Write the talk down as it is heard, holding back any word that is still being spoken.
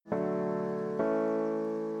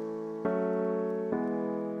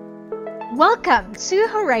Welcome to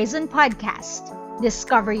Horizon Podcast.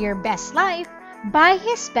 Discover your best life by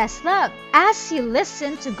His best love as you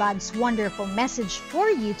listen to God's wonderful message for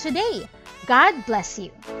you today. God bless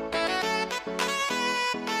you.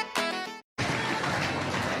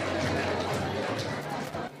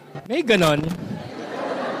 May ganon.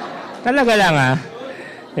 Talaga lang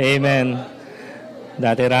Amen.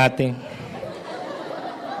 Dati-rati.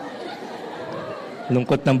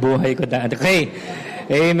 Lungkot ng buhay ko dati. Okay.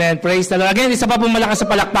 Amen. Praise the Lord. Again, isa pa pong malakas sa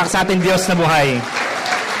palakpak sa ating Diyos na buhay.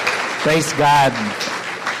 Praise God.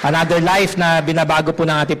 Another life na binabago po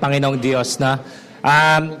ng ating Panginoong Diyos. Sa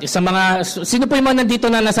mga, sino po yung mga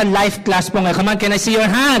nandito na nasa life class po ngayon? Come on, can I see your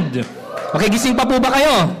hand? Okay, gising pa po ba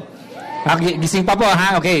kayo? Gising pa po,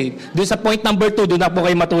 Okay. Doon sa point number 2, doon na po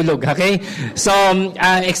kayo matulog. Okay? So,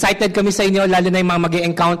 excited kami sa inyo, lalo na yung mga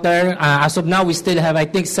mag-encounter. As of now, we still have, I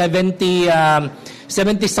think,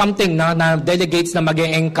 70-something na delegates na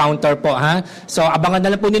mag-encounter po. So, abangan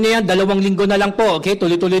na lang po ninyo yan. 2 linggo na lang po. Okay?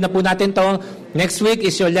 Tuloy-tuloy na po natin to. Next week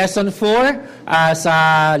is your lesson 4 sa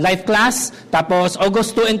life class. Tapos,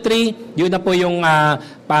 August 2 and 3, yun na po yung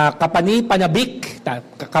panabik.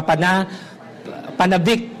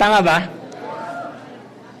 Panabik, tama ba?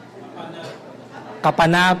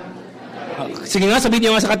 Sige nga, sabihin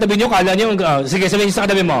nyo nga sa katabi nyo, kala nyo, sige, sabihin nyo sa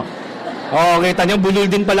katabi mo. Kita nyo, bulol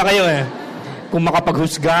din pala kayo kung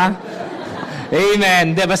makapaghusga.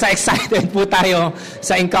 Amen. Basta excited po tayo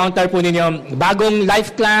sa encounter po ninyo. Bagong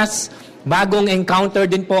life class, bagong encounter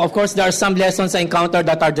din po. Of course, there are some lessons sa encounter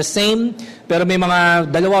that are the same, pero may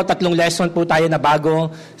mga 2 o 3 lesson po tayo na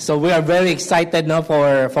bago. So we are very excited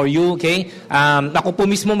for you, okay? Ako po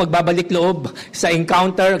mismo magbabalik loob sa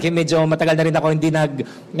encounter. Okay, medyo matagal na rin ako hindi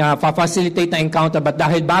nag-facilitate na encounter, but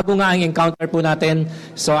dahil bago nga ang encounter po natin,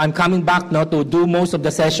 so I'm coming back to do most of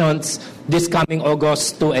the sessions this coming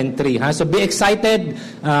August 2 and 3. So be excited.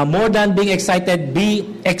 More than being excited, be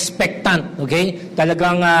expectant. Okay?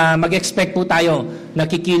 Talagang mag-expect po tayo na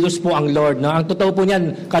kikilos po ang Lord. Ang totoo po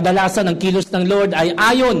niyan, kadalasan ang kilos ng Lord ay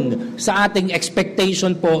ayon sa ating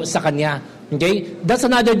expectation po sa Kanya. Okay? That's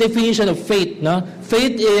another definition of faith.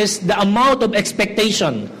 Faith is the amount of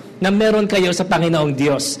expectation na meron kayo sa Panginoong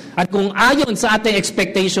Diyos. At kung ayon sa ating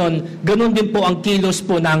expectation, ganun din po ang kilos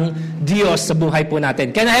po ng Diyos sa buhay po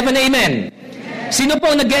natin. Can I have an amen? Sino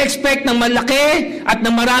po nag-expect ng malaki at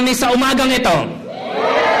ng marami sa umagang ito?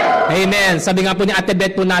 Amen. Sabi nga po ni Ate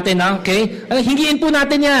Beth po natin, okay? Hingiin po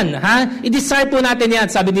natin yan, I-desire po natin yan.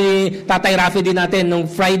 Sabi ni Tatay Rafi din natin nung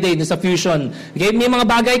Friday, sa Fusion. Okay? May mga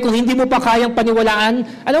bagay, kung hindi mo pa kayang paniwalaan,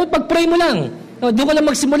 pag-pray mo lang. Doon ka lang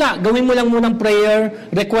magsimula. Gawin mo lang munang prayer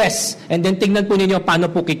request. And then tingnan po ninyo paano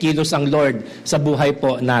po kikilos ang Lord sa buhay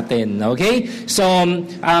po natin. Okay? So,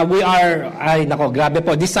 we are, grabe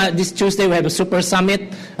po. This Tuesday, we have a super summit.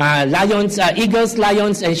 Eagles,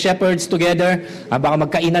 lions, and shepherds together. Baka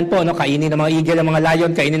magkainan po, kainin ng mga eagle ang mga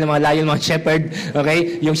lion, kainin ng mga lion mga shepherd.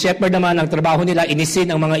 Okay? Yung shepherd naman, ang trabaho nila, inisin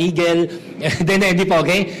ang mga eagle. Then, hindi po,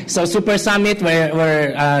 okay? So, super summit,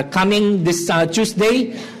 we're coming this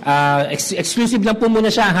Tuesday. Exclusive lang po muna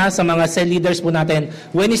siya sa mga cell leaders po natin.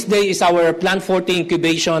 Wednesday is our Plan 40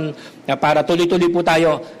 incubation para tuloy-tuloy po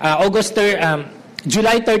tayo.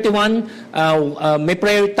 July 31, may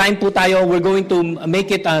prayer time po tayo. We're going to make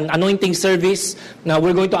it an anointing service. Now,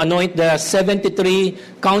 we're going to anoint the 73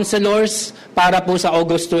 counselors para po sa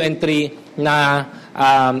August 2 and 3 na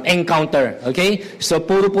encounter. Okay? So,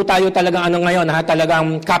 puro po tayo talagang ngayon,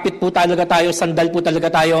 talagang kapit po talaga tayo, sandal po talaga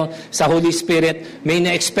tayo sa Holy Spirit. May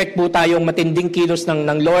na-expect po tayong matinding kilos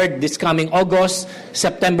ng Lord this coming August,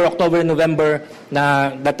 September, October, November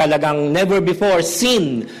na talagang never before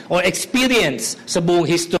seen or experienced sa buong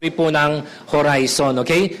history po ng Horizon.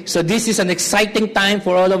 Okay? So, this is an exciting time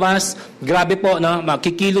for all of us. Grabe po,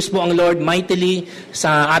 makikilos po ang Lord mightily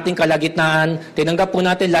sa ating kalagitnaan. Tinanggap po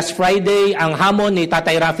natin last Friday ang hamon ni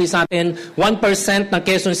Tatay Rafi sa atin. 1% ng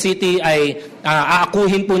Quezon City ay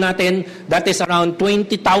aakuhin po natin. That is around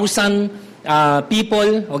 20,000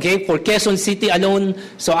 people, okay, for Quezon City alone.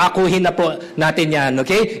 So, akuhin na po natin yan,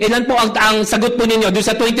 okay? Ilan po ang sagot po ninyo doon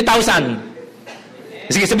sa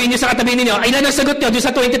 20,000? Sige, sabihin nyo sa katabi ninyo, ilan ang sagot nyo doon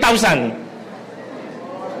sa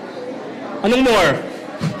 20,000? Anong more?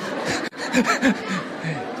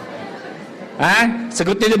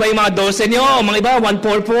 Sagot nyo ba yung mga 12 nyo? O mga iba,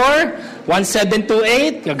 144,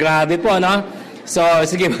 1728? Grabe po, So,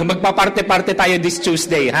 sige, magpaparte-parte tayo this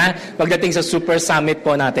Tuesday, pagdating sa Super Summit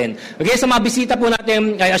po natin. Okay, sa mga bisita po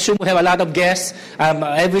natin, I assume we have a lot of guests.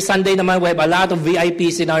 Every Sunday naman, we have a lot of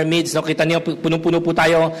VIPs in our midst. Kita niyo, punong-puno po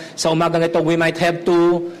tayo sa umagang ito. We might have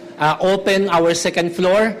to open our second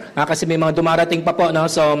floor kasi may mga dumarating pa po. No?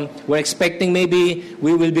 So, we're expecting maybe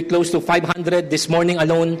we will be close to 500 this morning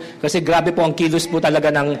alone kasi grabe po ang kilos po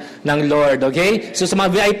talaga ng Lord. Okay? So, sa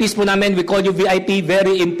mga VIPs po namin, we call you VIP,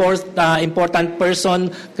 very important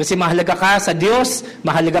person kasi mahalaga ka sa Diyos,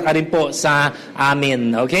 mahalaga ka rin po sa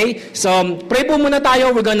amin. Okay? So, pray po muna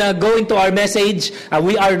tayo. We're gonna go into our message.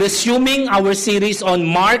 We are resuming our series on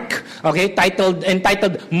Mark. Okay?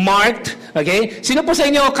 Entitled Marked. Okay? Sino po sa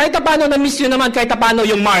inyo, kahit paano na-miss nyo naman, kahit paano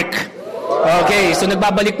yung Mark? Okay, so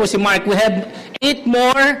nagbabalik po si Mark. We have 8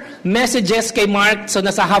 more messages kay Mark. So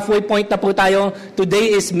nasa halfway point na po tayo.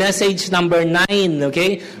 Today is message number 9.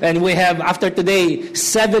 Okay? And we have, after today,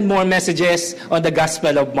 7 more messages on the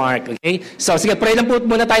Gospel of Mark. Okay? So sige, pray lang po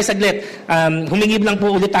muna tayo saglit. Humingib lang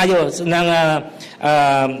po ulit tayo ng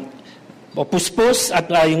puspos at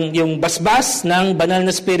yung basbas ng banal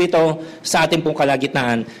na spirito sa ating pong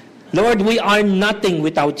kalagitnaan. Lord, we are nothing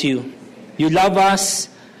without you. You love us,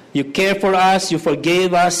 you care for us, you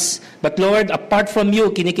forgave us. But Lord, apart from you,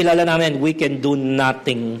 kinikilala namin, we can do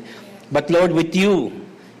nothing. But Lord, with you,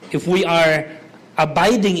 if we are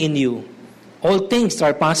abiding in you, all things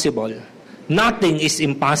are possible. Nothing is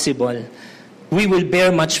impossible. We will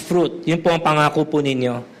bear much fruit. Yun po ang pangako po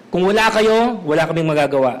ninyo. Kung wala kayo, wala kaming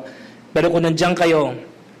magagawa. Pero kung nandiyan kayo,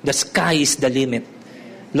 the sky is the limit.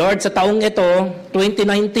 Lord, sa taong ito,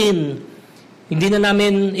 2019, hindi na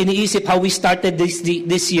namin iniisip how we started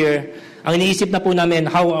this year. Ang iniisip na po namin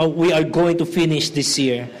how we are going to finish this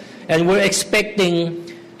year. And we're expecting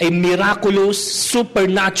a miraculous,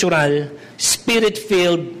 supernatural,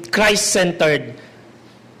 spirit-filled, Christ-centered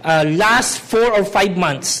last 4 or 5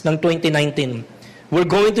 months ng 2019. We're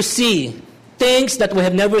going to see things that we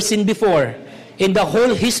have never seen before in the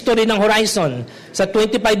whole history ng Horizon. Sa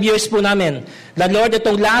 25 years po namin, the Lord,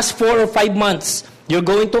 itong last 4 or 5 months, you're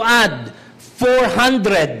going to add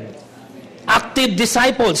 400 active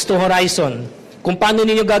disciples to Horizon. Kung paano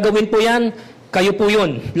ninyo gagawin po yan, kayo po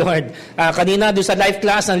yun, Lord. Kanina, doon sa life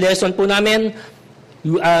class, ang lesson po namin,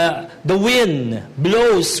 the wind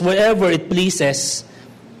blows wherever it pleases.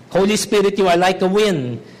 Holy Spirit, you are like a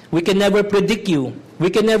wind. We can never predict you. We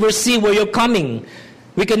can never see where you're coming.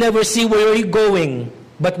 We can never see where you're going.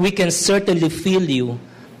 But we can certainly feel you.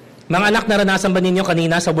 Mga anak, naranasan ba ninyo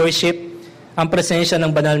kanina sa worship ang presensya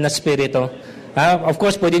ng banal na spirito? Of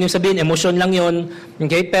course, pwede nyo sabihin, emosyon lang yon.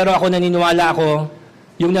 Okay? Pero ako naniniwala ako,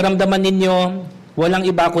 yung naramdaman ninyo, walang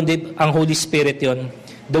iba kundi ang Holy Spirit yon.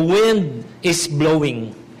 The wind is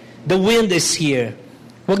blowing. The wind is here.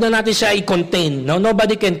 Huwag na natin siya i-contain. No?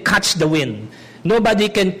 Nobody can catch the wind. Nobody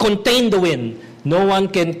can contain the wind. No one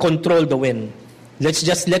can control the wind. Let's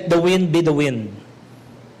just let the wind be the wind.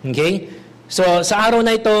 Okay? So, sa araw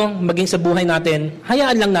na ito, maging sa buhay natin,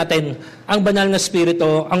 hayaan lang natin ang banal na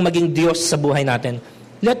spirito ang maging Diyos sa buhay natin.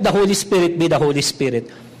 Let the Holy Spirit be the Holy Spirit.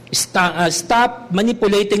 Stop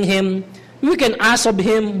manipulating Him. We can ask of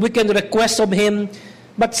Him. We can request of Him.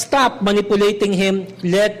 But stop manipulating Him.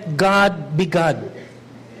 Let God be God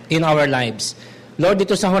in our lives. Lord,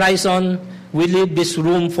 dito sa Horizon, we leave this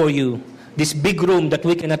room for you. This big room that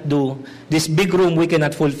we cannot do, this big room we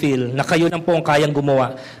cannot fulfill, na kayo lang po ang kayang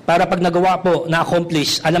gumawa. Para pag nagawa po,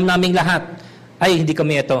 na-accomplish, alam naming lahat, ay hindi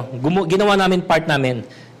kami ito. Ginawa namin part namin,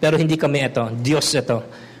 pero hindi kami ito. Diyos ito.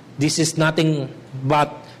 This is nothing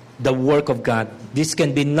but the work of God. This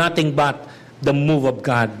can be nothing but the move of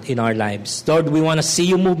God in our lives. Lord, we want to see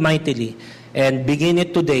you move mightily and begin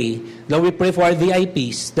it today. Lord, we pray for our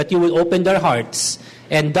VIPs that you will open their hearts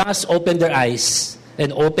and thus open their eyes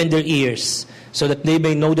and open their ears so that they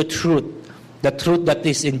may know the truth that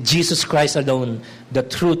is in Jesus Christ alone, the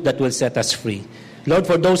truth that will set us free. Lord,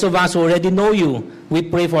 for those of us who already know you, we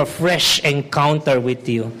pray for a fresh encounter with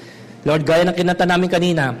you. Lord, gaya ng kinanta namin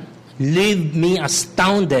kanina, leave me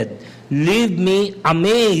astounded, leave me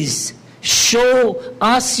amazed, show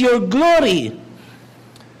us your glory.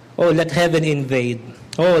 Oh, let heaven invade.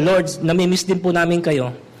 Oh, Lord, namimiss din po namin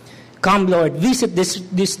kayo. Come, Lord, visit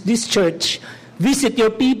this church. Visit your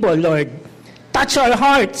people, Lord. Touch our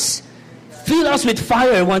hearts. Fill us with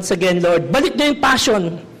fire once again, Lord. Balik niyo yung passion.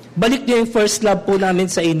 Balik niyo yung first love po namin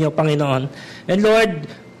sa inyo, Panginoon. And Lord,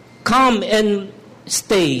 come and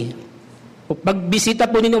stay. Pagbisita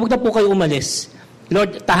po ninyo, huwag na po kayo umalis.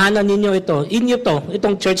 Lord, tahanan ninyo ito. Inyo to,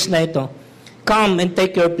 itong church na ito. Come and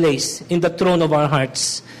take your place in the throne of our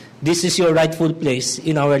hearts. This is your rightful place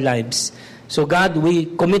in our lives. So God, we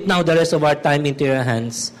commit now the rest of our time into your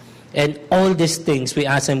hands. And all these things we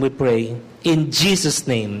ask and we pray in Jesus'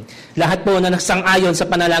 name. Lahat po na nagsang-ayon sa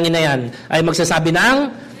panalangin na yan ay magsasabi ng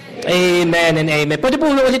Amen and Amen. Pwede po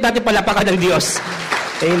ulit natin palapakan ng Diyos.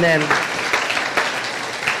 Amen.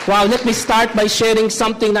 Wow, let me start by sharing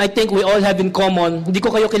something na I think we all have in common. Hindi ko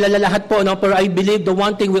kayo kilala lahat po, no? Pero I believe the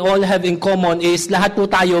one thing we all have in common is lahat po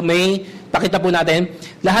tayo may, pakita po natin,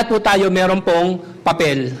 lahat po tayo meron pong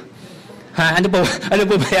papel. Ha? Ano po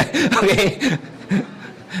ba yan? Okay.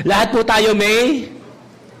 Lahat po tayo may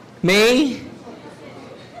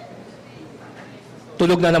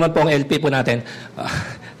tulog na naman po ang LP po natin.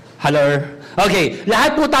 Hello? Okay.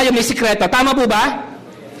 Lahat po tayo may sikreto. Tama po ba?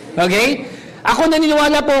 Okay? Ako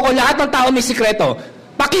naniniwala po ako, lahat ng tao may sikreto.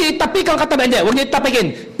 Pakitapik ang katabi. Hindi, huwag niyo tapikin.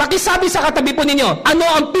 Pakisabi sa katabi po ninyo, ano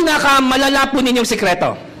ang pinakamalala po ninyong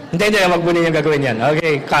sikreto? Hindi, huwag po ninyong gagawin yan.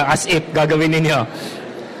 Okay? As if gagawin ninyo.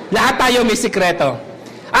 Lahat tayo may sikreto.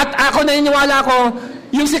 At ako naniniwala ko,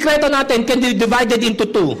 yung sikreto natin can be divided into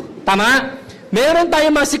two. Tama? Meron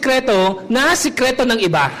tayong mga sikreto na sikreto ng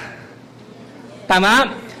iba. Tama?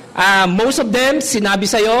 Most of them, sinabi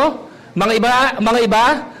sa'yo. Mga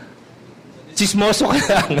iba, chismoso ka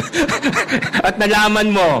lang. At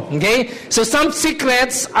nalaman mo. Okay? So some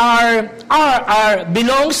secrets are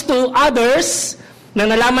belongs to others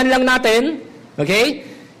na nalaman lang natin. Okay?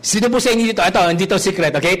 Sino po sa inyo dito? Ito, dito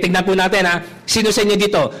secret. Okay? Tignan po natin ha. Sino sa inyo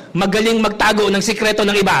dito? Magaling magtago ng sikreto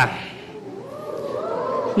ng iba.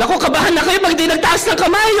 Naku, kabahan na kayo pag di nagtaas ng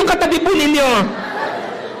kamay yung katabi po ninyo.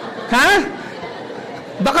 Ha?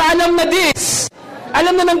 Baka alam na this.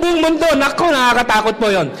 Alam na ng buong mundo. Naku, nakakatakot po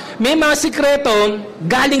yon. May mga sikreto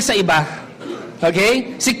galing sa iba.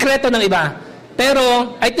 Okay? Sikreto ng iba.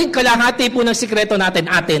 Pero, I think kalahati po ng sikreto natin,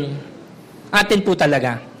 atin. Atin po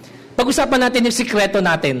talaga. Pag-usapan natin yung sikreto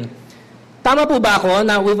natin. Tama po ba ako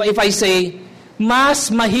na if I say, mas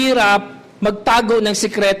mahirap magtago ng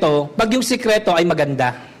sikreto pag yung sikreto ay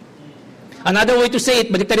maganda? Another way to say it,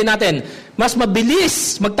 baliktarin natin, mas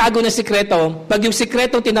mabilis magtago ng sikreto pag yung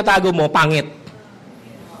sikreto tinatago mo, pangit.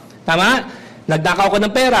 Tama? Nagdakaw ka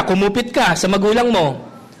ng pera, kumupit ka sa magulang mo.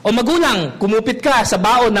 O magulang, kumupit ka sa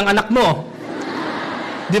baon ng anak mo.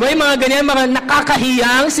 Di ba yung mga ganyan, mga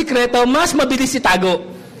nakakahiyang sikreto, mas mabilis itago.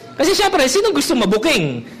 Kasi syempre, sinong gusto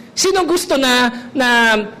mabuking? Sinong gusto na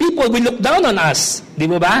people will look down on us? Di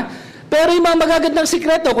ba ba? Pero yung mga magagandang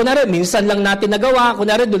sikreto, kunwari, minsan lang natin nagawa,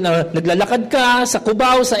 kunwari, naglalakad ka sa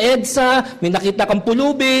Cubao, sa EDSA, may nakita kang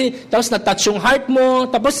pulubi, tapos na-touch yung heart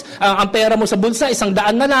mo, tapos ang pera mo sa bulsa, 100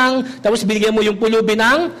 na lang, tapos binigyan mo yung pulubi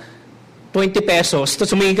ng 20 pesos,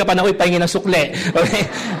 tapos sumingin ka pa na, pahingin ng sukle. Okay?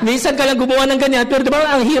 Minsan ka lang gumawa ng ganyan, pero diba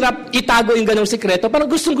ang hirap itago yung ganong sikreto?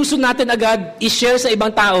 Parang gustong-gusto natin agad i-share sa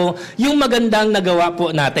ibang tao yung magandang nagawa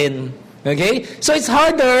po natin. Okay? So it's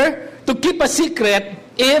harder to keep a secret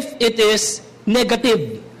if it is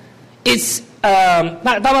negative. It's,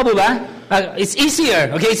 tama po ba? It's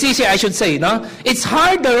easier. Okay, it's easier, I should say, no? It's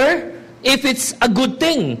harder if it's a good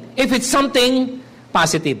thing, if it's something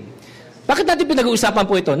positive. Bakit natin pinag-uusapan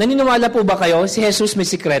po ito? Naniniwala po ba kayo, si Jesus may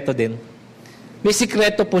sikreto din? May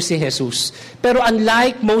sikreto po si Jesus. Pero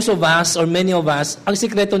unlike most of us or many of us, ang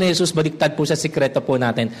sikreto ni Jesus baliktad po sa sikreto po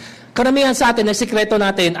natin. Karamihan sa atin, ang sikreto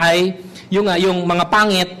natin ay yung mga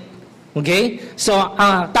pangit. Okay? So,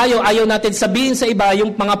 tayo ayaw natin sabihin sa iba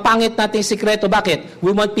yung mga pangit nating sikreto. Bakit?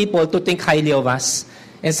 We want people to think highly of us.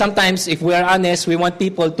 And sometimes, if we are honest, we want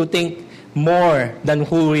people to think more than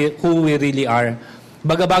who we really are.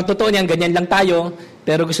 Bagabang totoo niyan, ganyan lang tayo.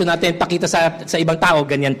 Pero gusto natin pakita sa ibang tao,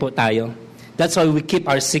 ganyan po tayo. That's why we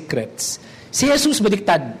keep our secrets. Si Jesus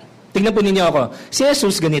baliktad. Tingnan po ninyo ako. Si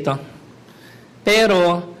Jesus ganito.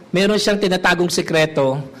 Pero, meron siyang tinatagong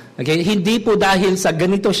sikreto. Okay? Hindi po dahil sa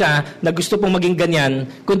ganito siya na gusto pong maging ganyan,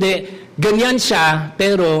 kundi ganyan siya,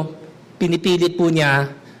 pero pinipilit po niya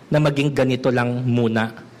na maging ganito lang muna.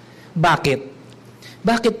 Bakit?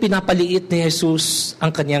 Bakit pinapaliit ni Jesus ang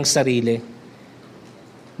kanyang sarili?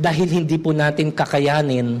 Dahil hindi po natin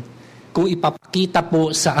kakayanin kung ipapakita po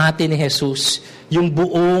sa atin ni Jesus yung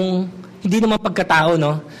buong, hindi naman pagkatao,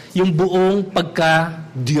 no? Yung buong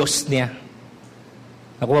pagka-Diyos niya.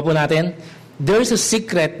 Nakuha po natin? There's a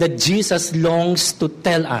secret that Jesus longs to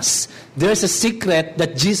tell us. There's a secret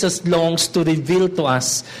that Jesus longs to reveal to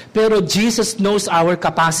us. Pero Jesus knows our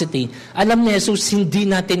capacity. Alam ni Jesus, hindi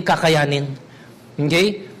natin kakayanin.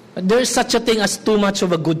 Okay? There's such a thing as too much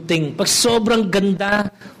of a good thing. Pag sobrang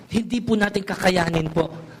ganda, hindi po natin kakayanin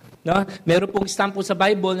po. No? Meron pong stampo sa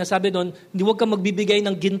Bible na sabi doon, huwag kang magbibigay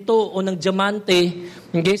ng ginto o ng diamante,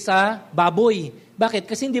 okay, sa baboy. Bakit?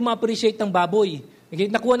 Kasi hindi ma-appreciate ng baboy. Okay,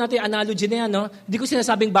 nakuha natin yung analogy na yan, no? Hindi ko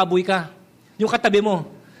sinasabing baboy ka. Yung katabi mo.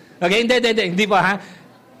 Okay, hindi pa, ha?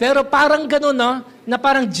 Pero parang ganun, no? Na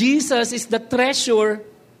parang Jesus is the treasure.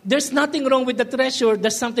 There's nothing wrong with the treasure.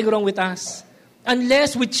 There's something wrong with us.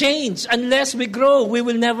 Unless we change, unless we grow, we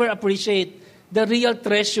will never appreciate the real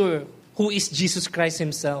treasure, who is Jesus Christ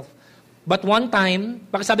Himself. But one time,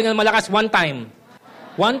 pakisabi nga malakas, one time.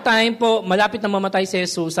 One time po, malapit na mamatay si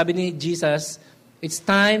Jesus, sabi ni Jesus, it's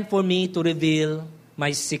time for me to reveal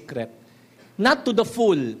my secret. Not to the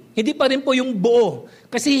full. Hindi pa rin po yung buo.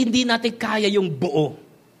 Kasi hindi natin kaya yung buo.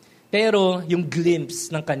 Pero yung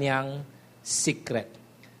glimpse ng kanyang secret.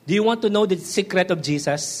 Do you want to know the secret of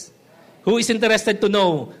Jesus? Who is interested to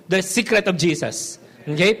know the secret of Jesus?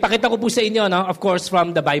 Okay? Pakita ko po sa inyo, no? Of course,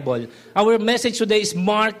 from the Bible. Our message today is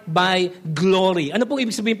marked by glory. Ano pong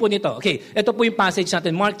ibig sabihin po nito? Okay, ito po yung passage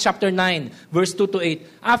natin. Mark chapter 9, verse 2 to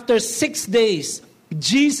 8. After 6 days,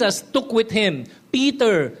 Jesus took with him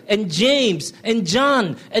Peter and James and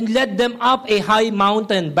John and led them up a high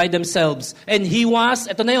mountain by themselves. And he was,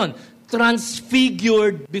 ito na yun,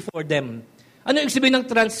 transfigured before them. Ano yung sabihin ng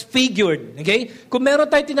transfigured? Okay? Kung meron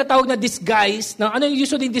tayong tinatawag na disguise, na ano yung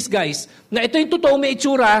usually disguise? Na ito yung totoo may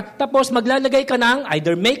itsura, tapos maglalagay ka ng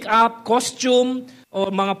either makeup, costume,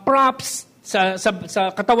 o mga props sa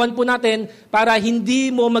katawan po natin para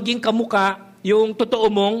hindi mo maging kamuka yung totoo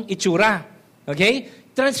mong itsura. Okay?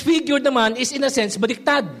 Transfigured naman is in a sense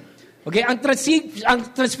baliktad. Okay? Ang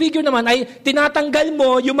transfigured naman ay tinatanggal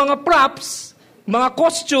mo yung mga props, mga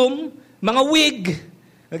costume, mga wig,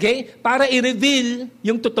 okay? Para i-reveal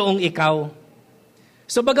yung totoong ikaw.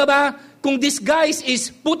 So baga ba, kung disguise is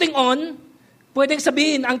putting on, pwedeng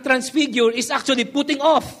sabihin ang transfigure is actually putting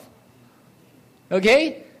off.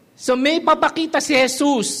 Okay? So may papakita si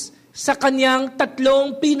Jesus sa kanyang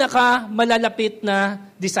 3 pinaka-malalapit na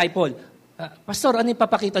disciple. Pastor, ano yung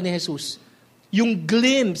papakita ni Jesus? Yung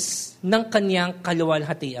glimpse ng kanyang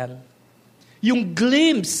kaluwalhatian. Yung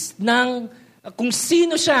glimpse ng kung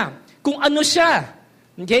sino siya, kung ano siya.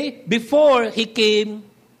 Okay? Before He came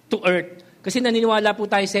to earth. Kasi naniniwala po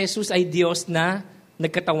tayo si Jesus ay Diyos na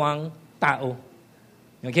nagkatawang tao.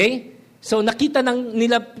 Okay? So nakita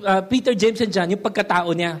nila Peter, James, and John yung pagkatao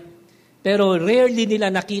niya. Pero rarely nila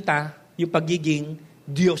nakita yung pagiging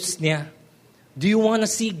Diyos niya. Do you want to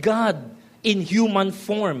see God in human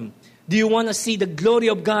form? Do you want to see the glory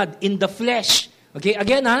of God in the flesh? Okay?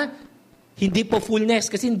 Again, hindi po fullness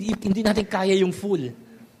kasi hindi natin kaya yung full.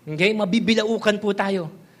 Okay? Mabibilaukan po tayo.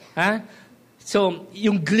 So,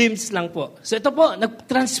 yung glimpse lang po. So, ito po,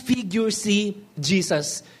 nag-transfigure si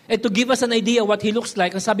Jesus. And to give us an idea what He looks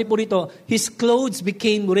like, ang sabi po rito, His clothes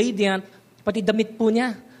became radiant, pati damit po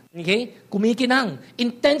niya. Okay? Kumikinang.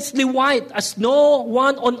 Intensely white, as no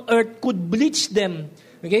one on earth could bleach them.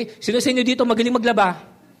 Okay? Sino sa inyo dito magaling maglaba?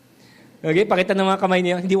 Okay, pakita ng mga kamay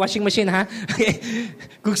niyo. Hindi washing machine, ha? Okay.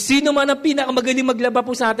 Kung sino man ang pinakamagaling maglaba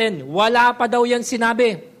po sa atin, wala pa daw yan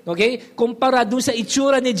sinabi. Okay? Kumpara doon sa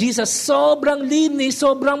itsura ni Jesus, sobrang linis,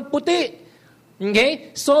 sobrang puti.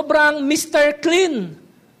 Okay? Sobrang Mr. Clean.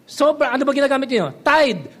 Sobrang, ano ba ginagamit niyo?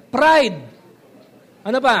 Tide, pride.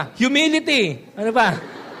 Ano pa? Humility. Ano pa?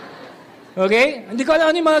 Okay? Hindi ko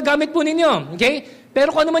alam ano yung mga gamit po ninyo. Okay?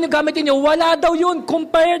 Pero kung ano man yung gamit ninyo, wala daw yun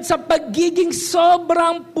compared sa pagiging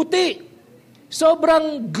sobrang puti.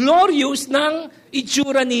 Sobrang glorious ng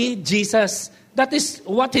itsura ni Jesus. That is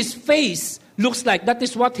what His face looks like. That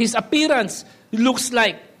is what His appearance looks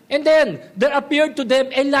like. And then, there appeared to them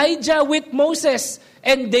Elijah with Moses,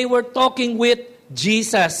 and they were talking with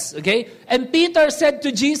Jesus. Okay? And Peter said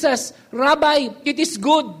to Jesus, Rabbi, it is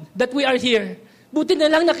good that we are here. Buti na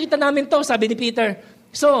lang nakita namin to, sabi ni Peter.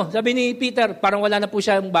 So, sabi ni Peter, parang wala na po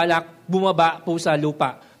siyang balak bumaba po sa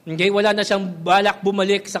lupa. Okay? Wala na siyang balak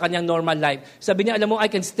bumalik sa kanyang normal life. Sabi niya, alam mo,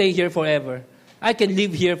 I can stay here forever. I can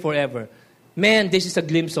live here forever. Man, this is a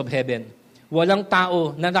glimpse of heaven. Walang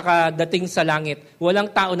tao na nakadating sa langit.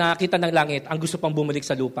 Walang tao na nakakita ng langit ang gusto pang bumalik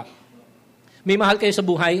sa lupa. May mahal kayo sa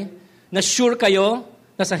buhay? Na sure kayo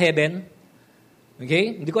na sa heaven?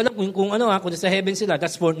 Okay? Hindi ko alam kung nasa heaven sila.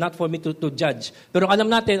 That's not for me to judge. Pero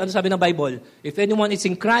alam natin, ano sabi ng Bible? If anyone is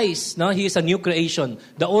in Christ, no, he is a new creation.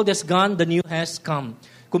 The old has gone, the new has come.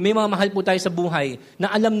 Kung may mga mahal po tayo sa buhay,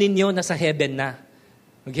 na alam ninyo na sa heaven na.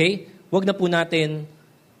 Okay? Huwag na po natin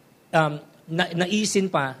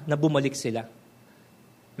naisin pa na bumalik sila.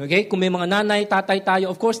 Okay? Kung may mga nanay, tatay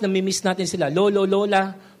tayo, of course, namimiss natin sila. Lolo,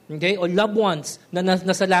 lola, okay? O loved ones na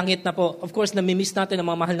nasa langit na po. Of course, namimiss natin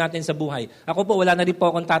ang mga mahal natin sa buhay. Ako po, wala na rin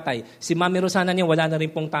po akong tatay. Si Mami Rosana niya, wala na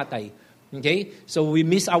rin pong tatay. Okay? So, we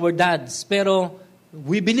miss our dads. Pero,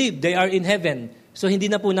 we believe they are in heaven. So,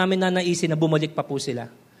 hindi na po namin nanaisin na bumalik pa po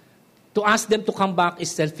sila. To ask them to come back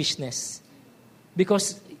is selfishness.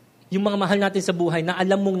 Because yung mga mahal natin sa buhay na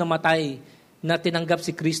alam mong namatay, na tinanggap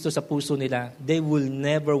si Kristo sa puso nila, they will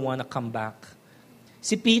never wanna come back.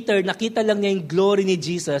 Si Peter, nakita lang niya yung glory ni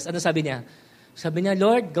Jesus. Ano sabi niya? Sabi niya,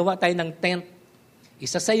 Lord, gawa tayo ng tent.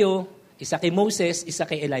 Isa sa'yo, isa kay Moses, isa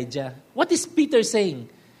kay Elijah. What is Peter saying?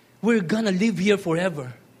 We're gonna live here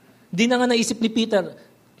forever. Di na nga naisip ni Peter,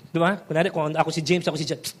 di ba? Kunwari, kung ako si James, ako si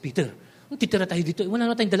James, Peter, titira tayo dito. Wala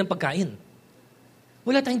na tayong dalang pagkain.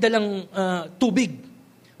 Wala tayong dalang tubig.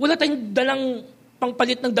 Wala tayong dalang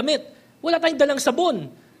pangpalit ng damit. Wala tayong dalang sabon.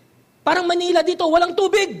 Parang Manila dito, walang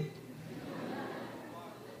tubig.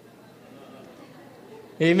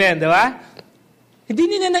 Amen, di ba? Hindi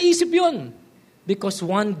nila naisip yun. Because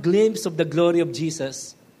one glimpse of the glory of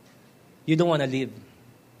Jesus, you don't want to live.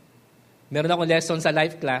 Meron akong lesson sa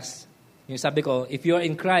life class. Yung sabi ko, if you are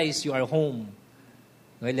in Christ, you are home.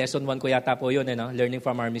 Okay, lesson 1 ko yata po yun, learning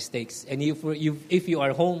from our mistakes. And if you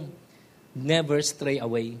are home, never stray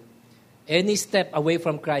away. Any step away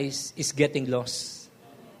from Christ is getting lost.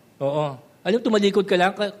 Oo. Alam, tumalikod ka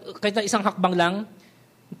lang, kahit na isang hakbang lang,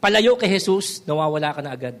 palayo kay Jesus, nawawala ka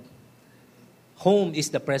na agad. Home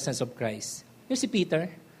is the presence of Christ. Yung si Peter,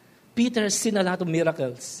 Peter has seen a lot of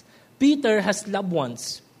miracles. Peter has loved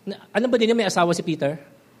ones. Alam ba din niya may asawa si Peter?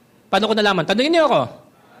 Paano ko nalaman? Tanungin niyo ako.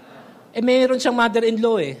 Mayroon siyang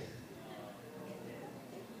mother-in-law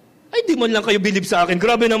Ay, di man lang kayo believe sa akin.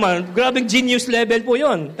 Grabe naman. Grabing genius level po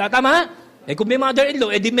yun. Tama? Kung may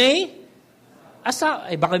mother-in-law, di may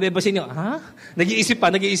baka bebasin niyo. Ha? Nag-iisip pa.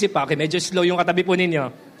 Okay, medyo slow yung katabi po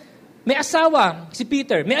ninyo. May asawa si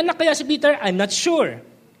Peter. May anak kaya si Peter? I'm not sure.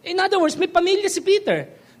 In other words, may pamilya si Peter.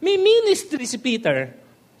 May ministry si Peter.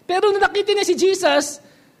 Pero nung nakita niya si Jesus,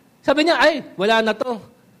 sabi niya, wala na to.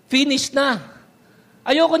 Finished na.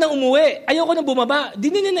 Ayoko nang umuwi. Ayoko nang bumaba. Di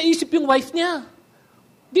niya naisip yung wife niya.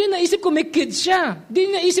 Di niya naisip kung may kids siya. Di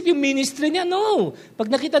niya naisip yung ministry niya. No. Pag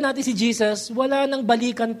nakita natin si Jesus, wala nang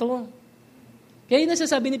balikan to. Kaya yung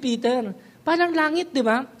nasasabi ni Peter, parang langit, di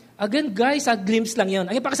ba? Again, guys, glimpse lang yun.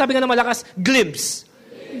 Ang ipakasabi nga ng malakas, glimpse.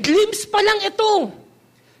 Glimpse pa lang ito.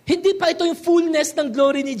 Hindi pa ito yung fullness ng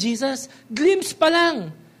glory ni Jesus. Glimpse pa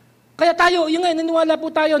lang. Kaya tayo, naniwala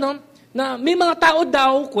po tayo, na may mga tao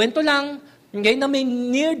daw, kwento lang, okay, na may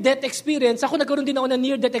near-death experience. Ako nagkaroon din ako ng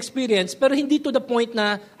near-death experience, pero hindi to the point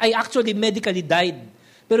na I actually medically died.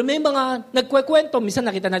 Pero may mga nagkwekwento, minsan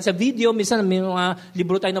nakita natin sa video, minsan may mga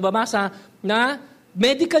libro tayo nababasa, na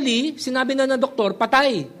medically, sinabi na ng doktor,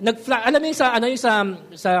 patay. Alam mo yung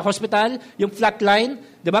sa hospital, yung flatline,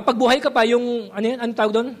 di ba? Pagbuhay ka pa, yung, ano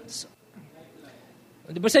tawag doon?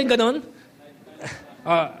 Di ba siya yung ganon?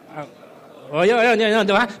 Yun,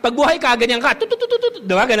 di ba? Pagbuhay ka, ganyan ka, tut,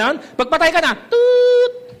 di ba, ganon? Pagpatay ka na,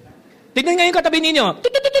 tut. Tignan nga yung katabi ninyo,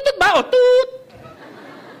 tut, ba, tut.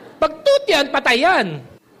 Pag tut yan, patay yan.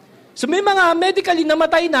 So may mga medically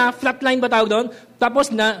namatay na, flatline ba tawag doon? Tapos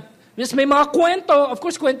may mga kwento, of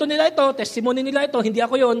course, kwento nila ito, testimony nila ito, hindi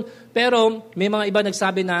ako yon. Pero may mga iba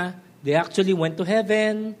nagsabi na they actually went to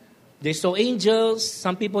heaven, they saw angels,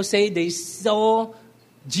 some people say they saw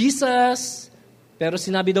Jesus, pero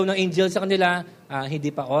sinabi daw ng angel sa kanila, hindi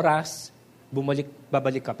pa oras,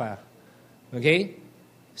 babalik ka pa. Okay?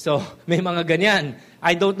 So, may mga ganyan.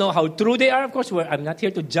 I don't know how true they are, of course, I'm not here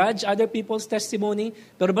to judge other people's testimony,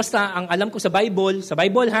 pero basta, ang alam ko sa Bible, sa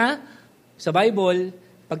Bible,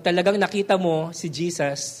 pag talagang nakita mo si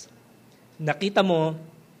Jesus, nakita mo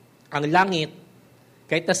ang langit,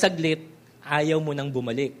 kahit na saglit, ayaw mo nang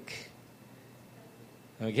bumalik.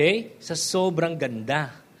 Okay? Sa sobrang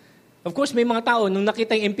ganda. Of course, may mga tao, nung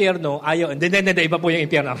nakita yung impyerno, ayaw. Hindi, iba po yung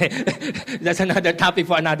impyerno. Okay? That's another topic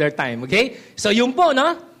for another time. Okay? So, yun po,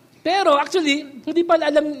 no? Pero actually, hindi pala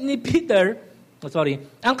alam ni Peter,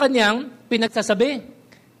 ang kanyang pinagsasabi.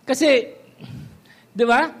 Kasi, di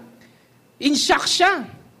ba? In shock siya.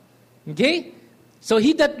 Okay? So,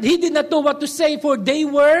 he did not know what to say, for they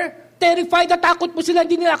were terrified. Natakot po sila,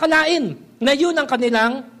 hindi nila akalain na yun ang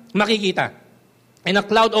kanilang makikita. And a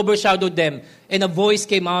cloud overshadowed them, and a voice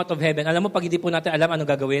came out of heaven. Alam mo, pag hindi po natin alam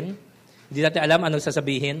anong gagawin, hindi natin alam anong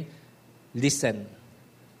sasabihin, listen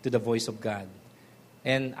to the voice of God.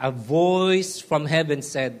 And a voice from heaven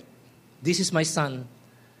said, "This is my son,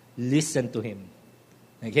 listen to him."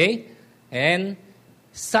 Okay? And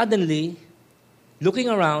suddenly, looking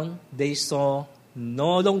around, they saw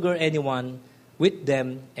no longer anyone with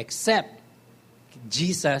them except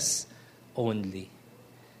Jesus only.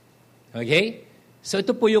 Okay? So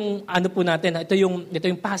ito po yung po natin, ito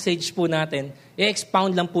yung passage po natin.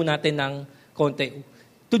 I-expound lang po natin ng konti.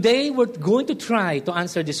 Today, we're going to try to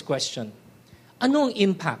answer this question. Ano ang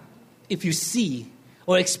impact if you see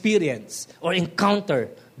or experience or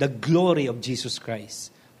encounter the glory of Jesus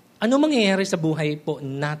Christ? Ano mangyayari sa buhay po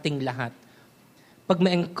nating lahat pag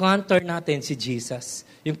ma-encounter natin si Jesus?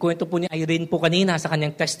 Yung kwento po ni Irene po kanina sa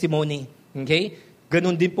kanyang testimony. Okay?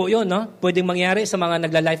 Ganun din po yun, no? Pwedeng mangyari sa mga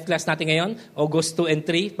nagla-life class natin ngayon, August 2 and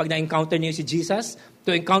 3, pag na-encounter niyo si Jesus.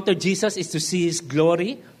 To encounter Jesus is to see His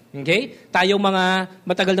glory. Okay? Tayo mga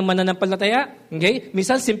matagal ng mananampalataya, okay?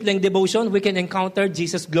 Minsan, simpleng devotion, we can encounter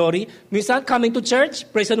Jesus' glory. Minsan, coming to church,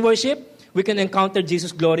 praise and worship, we can encounter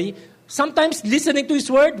Jesus' glory. Sometimes, listening to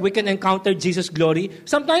His Word, we can encounter Jesus' glory.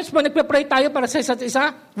 Sometimes, pag nagpe-pray tayo para sa isa't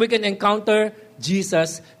isa, we can encounter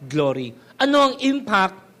Jesus' glory. Ano ang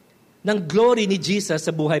impact ng glory ni Jesus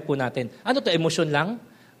sa buhay po natin? Ano to? Emosyon lang?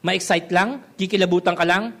 Ma-excite lang? Kikilabutan ka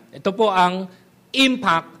lang? Ito po ang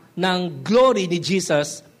impact ng glory ni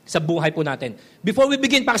Jesus sa buhay po natin. Before we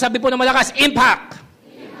begin, pakisabi po ng malakas, impact!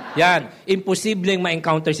 Yan. Imposibleng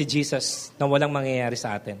ma-encounter si Jesus na walang mangyayari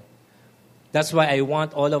sa atin. That's why I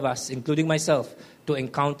want all of us, including myself, to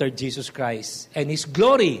encounter Jesus Christ and His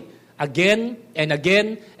glory again and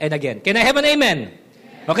again and again. Can I have an amen?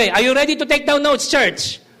 Okay, are you ready to take down notes,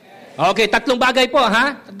 church? Okay, 3 bagay po,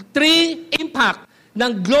 ha? 3 impact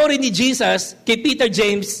ng glory ni Jesus kay Peter,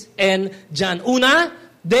 James, and John. Una,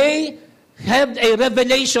 they had a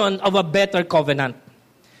revelation of a better covenant.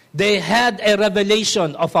 They had a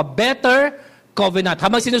revelation of a better covenant.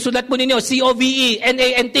 Habang sinusulat po ninyo,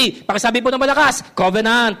 C-O-V-E-N-A-N-T. Pakisabi po ng malakas,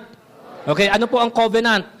 covenant. Okay, ano po ang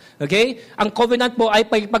covenant? Okay? Ang covenant po ay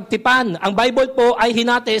pagtipan. Ang Bible po ay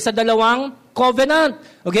hinati sa 2 covenant.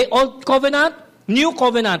 Okay? Old covenant, new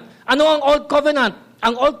covenant. Ano ang old covenant?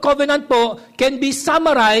 Ang old covenant po can be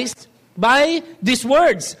summarized by these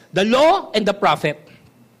words, the law and the prophet.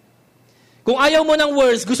 Kung ayaw mo ng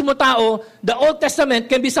words, gusto mo tao, the Old Testament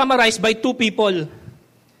can be summarized by 2 people.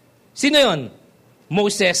 Sino yon?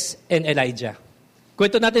 Moses and Elijah.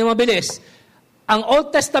 Kwento natin mabilis. Ang Old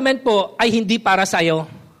Testament po ay hindi para sa iyo,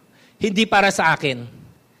 hindi para sa akin.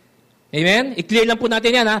 Amen? I-clear lang po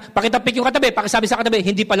natin yan, ha? Pakitapik yung katabi, pakisabi sa katabi,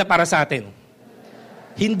 hindi pala para sa atin.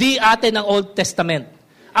 Hindi atin ang Old Testament.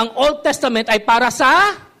 Ang Old Testament ay para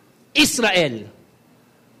sa Israel.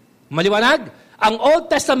 Maliwanag? Ang Old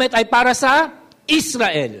Testament ay para sa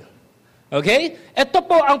Israel. Okay? Ito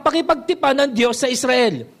po ang pakipagtipan ng Diyos sa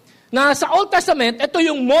Israel. Na sa Old Testament, ito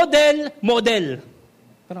yung model.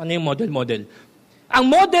 Parang ano yung model? Ang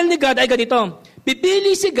model ni God ay ganito.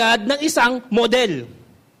 Pipili si God ng isang model.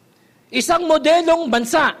 Isang modelong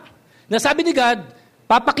bansa. Na sabi ni God,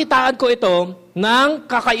 papakitaan ko ito ng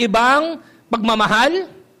kakaibang pagmamahal.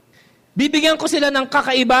 Bibigyan ko sila ng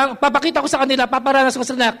papakita ko sa kanila, paparanas ko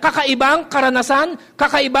sa kanila, kakaibang karanasan,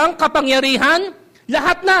 kakaibang kapangyarihan,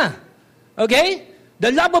 lahat na. Okay?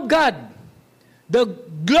 The love of God, the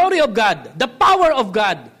glory of God, the power of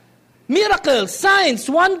God, miracles,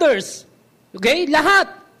 signs, wonders. Okay?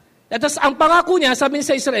 Lahat. At ang pangako niya, sabi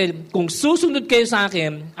niya sa Israel, kung susunod kayo sa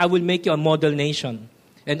akin, I will make you a model nation.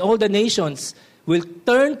 And all the nations will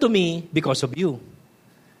turn to me because of you.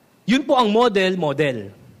 Yun po ang model.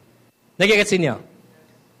 Nagigets niyo?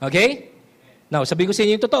 Okay? Now, sabihin ko sa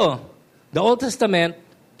inyo yung totoo. The Old Testament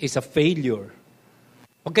is a failure.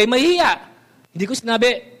 Okay, mahiya. Hindi ko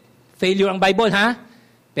sinabi, failure ang Bible, ha?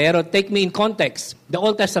 Pero take me in context. The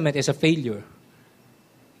Old Testament is a failure.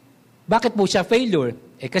 Bakit po siya failure?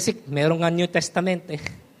 Kasi meron nga New Testament.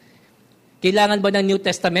 Kailangan ba ng New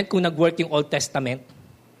Testament kung nag-work yung Old Testament?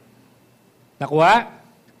 Nakuha?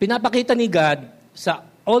 Pinapakita ni God sa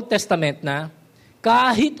Old Testament na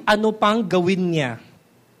kahit ano pang gawin niya,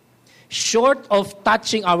 short of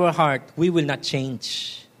touching our heart, we will not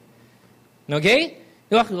change. Okay?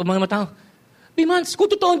 Diba? Mga matao, Pimans, kung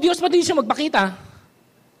totoo ang Diyos, pati siya magpakita.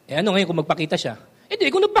 Ano ngayon kung magpakita siya?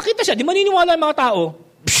 Di, kung nagpakita siya, di maniniwala ang mga tao.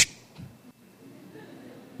 Psst!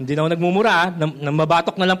 Hindi na ako nagmumura,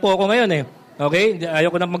 mabatok na lang po ako ngayon Okay?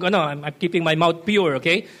 Ayoko na I'm keeping my mouth pure,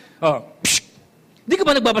 okay? Psst! Di ka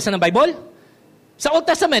ba nagbabasa ng Bible? Sa Old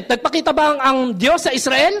Testament, nagpakita ba ang Diyos sa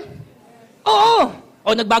Israel? Oo.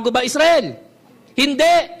 O nagbago ba Israel?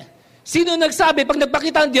 Hindi. Sino nagsabi, pag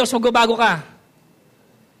nagpakita ang Diyos, magbabago ka?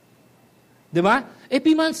 Di ba?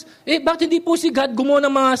 Pimans, bakit hindi po si God gumawa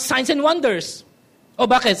ng mga signs and wonders? O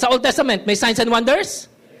bakit? Sa Old Testament, may signs and wonders?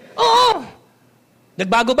 Oo.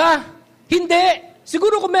 Nagbago ba? Hindi.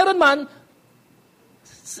 Siguro kung meron man,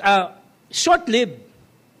 short-lived.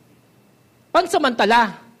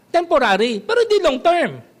 Pansamantala. Temporary, pero hindi long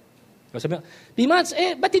term. So sabi mo, Pimans,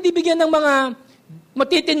 ba't hindi bigyan ng mga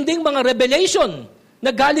matitinding mga revelation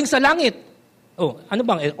na galing sa langit? Ano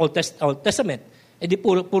bang Old Testament? Di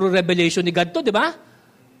puro revelation ni God to, di ba?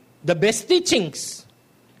 The best teachings.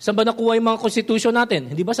 Saan ba nakuha yung mga constitution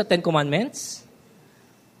natin? Hindi ba sa 10 Commandments?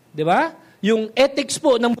 Di ba? Yung ethics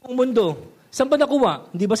po ng buong mundo. Saan ba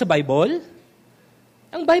nakuha? Hindi ba sa Bible?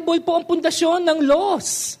 Ang Bible po ang pundasyon ng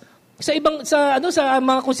laws. Sa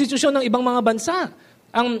mga konstitusyon ng ibang mga bansa.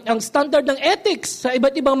 Ang standard ng ethics sa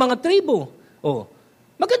iba't ibang mga tribo.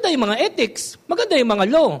 Maganda yung mga ethics, maganda yung mga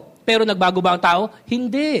law. Pero nagbago ba ang tao?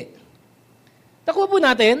 Hindi. Nakuha po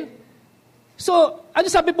natin? So, ano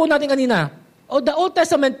sabi po natin kanina? The Old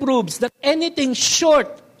Testament proves that anything short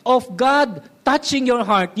of God touching your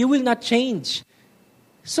heart, you will not change.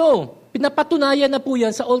 So, pinapatunayan na po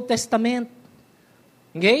yan sa Old Testament.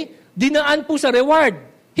 Okay? Dinaan po sa reward.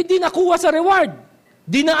 Hindi nakuha sa reward.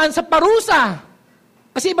 Dinaan sa parusa.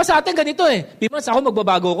 Kasi iba sa atin ganito Pimas, ako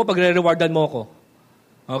magbabago ako pag re-rewardan mo ako.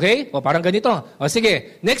 Okay? O parang ganito. O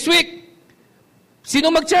sige, next week,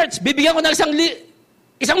 sino mag-church? Bibigyan ko ng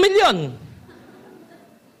 1,000,000.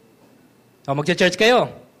 O mag-church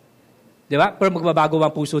kayo. Di ba? Pero magbabago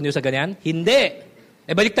ang puso niyo sa ganyan? Hindi.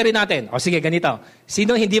 Balik rin natin. O sige, ganito.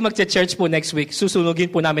 Sino hindi mag-church po next week,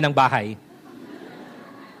 susunugin po namin ang bahay.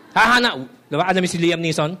 Diba? Alam mo si Liam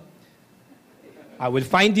Neeson? I will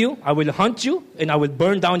find you, I will hunt you, and I will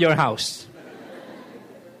burn down your house.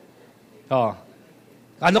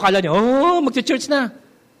 Ano kala niyo? Magche-church na.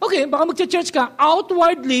 Okay, baka magche-church ka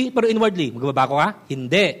outwardly, pero inwardly. Magbabago ka?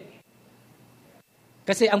 Hindi.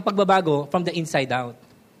 Kasi ang pagbabago from the inside out.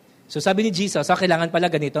 So sabi ni Jesus, kailangan pala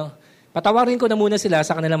ganito. Patawarin ko na muna sila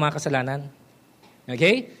sa kanilang mga kasalanan.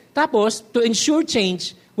 Okay? Tapos, to ensure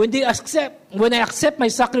change, when I accept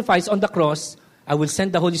my sacrifice on the cross, I will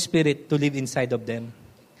send the Holy Spirit to live inside of them.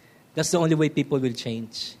 That's the only way people will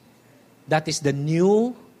change. That is the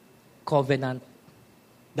new covenant.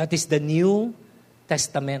 That is the New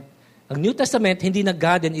Testament. Ang New Testament, hindi na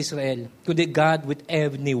God and Israel, kundi God with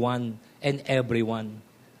anyone and everyone.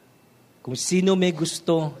 Kung sino may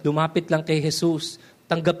gusto, lumapit lang kay Jesus,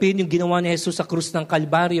 tanggapin yung ginawa ni Jesus sa krus ng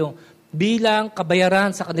Kalbaryo bilang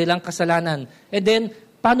kabayaran sa kanilang kasalanan. And then,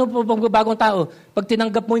 paano po magbabagong tao? Pag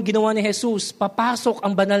tinanggap mo yung ginawa ni Jesus, papasok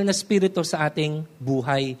ang banal na spirito sa ating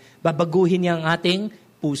buhay. Babaguhin niya ang ating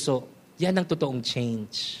puso. Yan ang totoong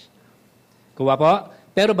change. Kuha po?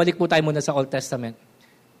 Pero balik po tayo muna sa Old Testament.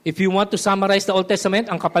 If you want to summarize the Old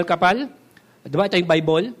Testament, ang kapal-kapal, diba ito yung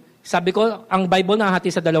Bible? Sabi ko, ang Bible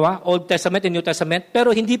nahati sa dalawa, Old Testament and New Testament,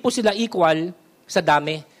 pero hindi po sila equal sa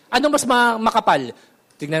dami. Ano mas makapal?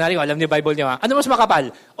 Tingnan natin, alam niyo yung Bible niyo. Ano mas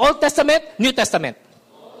makapal? Old Testament, New Testament?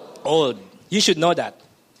 Old. You should know that.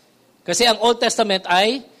 Kasi ang Old Testament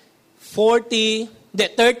ay 39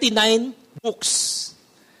 books.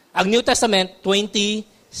 Ang New Testament, 27.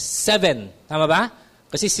 Tama ba?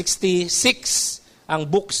 Kasi 66 ang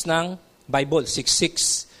books ng Bible.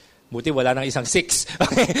 66. Buti wala nang isang 6.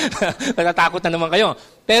 Natatakot na naman kayo.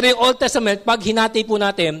 Pero yung Old Testament, pag hinati po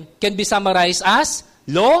natin, can be summarized as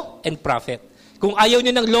law and prophet. Kung ayaw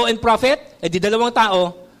nyo ng law and prophet, di dalawang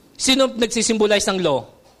tao, sino nagsisimbolize ng law?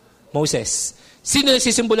 Moses. Sino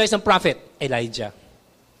nagsisimbolize ng prophet? Elijah.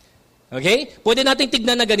 Okay? Pwede natin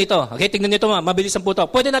tignan na ganito. Okay? Tignan nito, mabilis ang puto.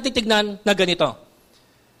 Pwede natin tignan na ganito.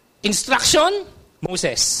 Instruction,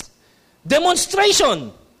 Moses.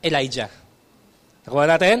 Demonstration, Elijah. Nakuha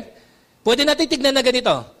natin? Pwede natin tignan na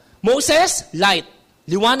ganito. Moses, light.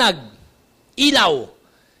 Liwanag. Ilaw.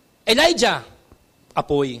 Elijah,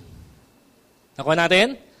 apoy. Nakuha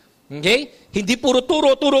natin? Okay? Hindi puro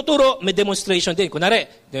turo. May demonstration din. Kunwari,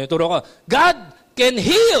 turo ko. God can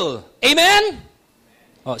heal. Amen?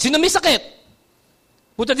 Sino may sakit?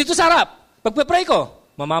 Punta dito sa harap. Pagpe-pray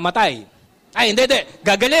ko, mamamatay. Ay, hindi.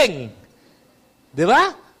 Gagaling. Di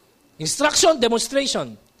ba? Instruction,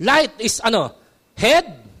 demonstration. Light is head.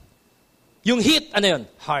 Yung heat,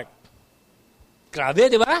 heart. Grabe,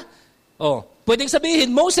 di ba? Pwedeng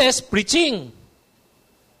sabihin, Moses, preaching.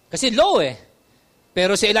 Kasi law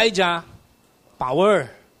Pero si Elijah, power.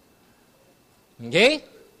 Okay?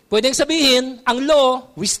 Pwedeng sabihin, ang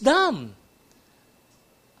law, wisdom.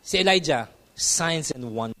 Si Elijah, signs and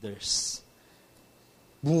wonders.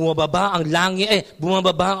 Bumababa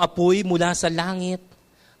ang apoy mula sa langit.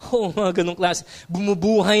 Mga ganong klase.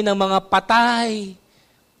 Bumubuhay ng mga patay.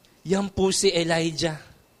 Yan po si Elijah.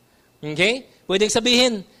 Okay? Pwedeng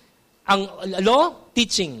sabihin, ang law,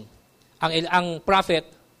 teaching. Ang prophet,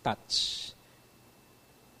 touch.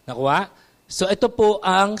 Nakuha? So ito po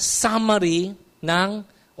ang summary ng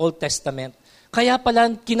Old Testament. Kaya pala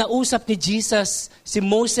kinausap ni Jesus si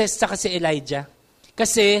Moses saka si Elijah.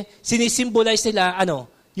 Kasi sinisimbolize nila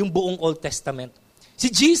yung buong Old Testament. Si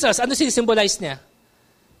Jesus, ano sinisimbolize niya?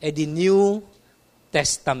 The New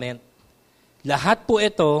Testament. Lahat po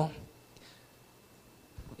ito,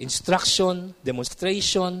 instruction,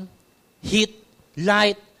 demonstration, heat,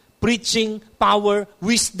 light, preaching, power,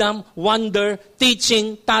 wisdom, wonder,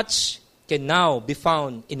 teaching, touch, can now be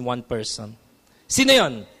found in one person. Sino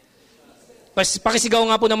yon? Pakisigaw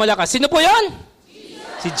nga po na malakas. Sino po yon?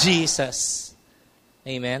 Si Jesus.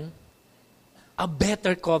 Amen? A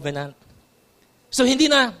better covenant. So hindi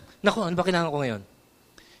na, ano ba kailangan ko ngayon?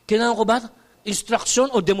 Kailangan ko ba instruction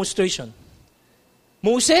o demonstration?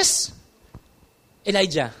 Moses,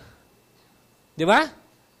 Elijah. Di ba?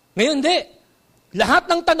 Ngayon, hindi. Lahat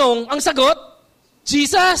ng tanong, ang sagot,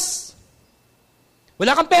 Jesus.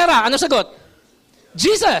 Wala kang pera, ano sagot?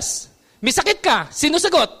 Jesus. May sakit ka, sino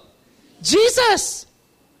sagot? Jesus.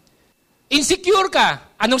 Insecure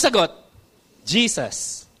ka, anong sagot?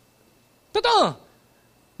 Jesus. Totoo.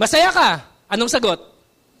 Masaya ka, anong sagot?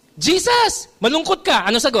 Jesus. Malungkot ka,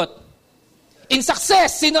 anong sagot? In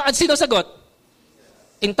success, sino sagot?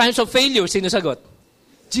 In times of failure, sino sagot?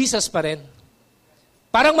 Jesus pa rin.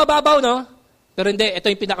 Parang mababaw, no? Pero hindi, ito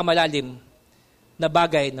yung pinakamalalim na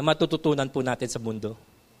bagay na matututunan po natin sa mundo.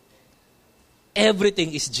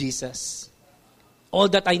 Everything is Jesus. All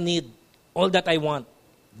that I need, all that I want,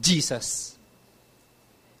 Jesus.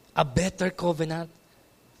 A better covenant.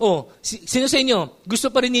 Oh, sino sa inyo, gusto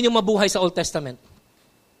pa rin ninyo mabuhay sa Old Testament?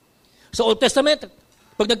 Sa Old Testament,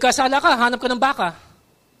 pag nagkasala ka, hanap ka ng baka.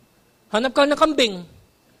 Hanap ka ng kambing.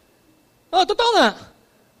 Oh, totoo nga.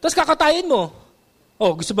 Tapos kakatayin mo.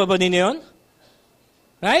 Oh, gusto ba ninyo yun?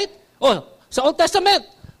 Right? Oh, sa Old Testament,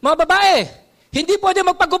 mga babae, hindi pwede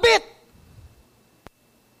magpagupit.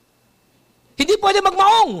 Hindi pwede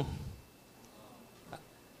magmaong.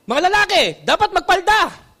 Mga lalaki, dapat magpalda.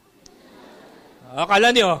 Akala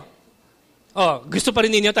niyo, oh, gusto pa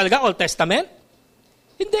rin ninyo talaga Old Testament?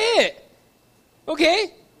 Hindi.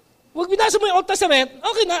 Okay? Huwag binasa mo yung Old Testament.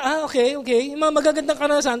 Okay na, okay. Yung mga magagandang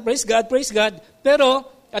karanasan, praise God. Pero,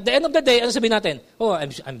 at the end of the day, ano sabihin natin? Oh,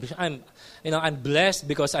 I'm blessed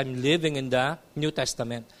because I'm living in the New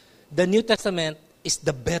Testament. The New Testament is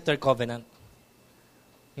the better covenant.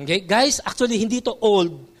 Okay? Guys, actually, hindi to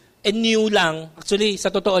old and new lang. Actually,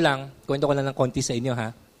 sa totoo lang, kwento ko lang ng konti sa inyo,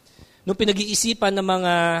 ha? Nung pinag-iisipan ng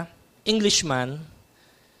mga Englishman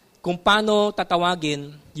kung paano tatawagin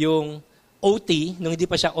yung OT, nung hindi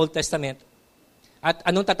pa siya Old Testament, at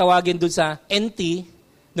anong tatawagin dun sa NT,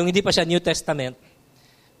 nung hindi pa siya New Testament,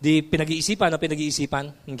 di pinag-iisipan,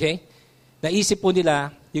 okay? Naisip po nila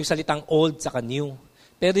yung salitang old saka new.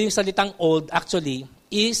 Pero yung salitang old actually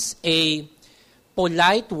is a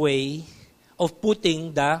polite way of putting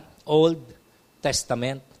the Old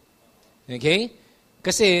Testament. Okay?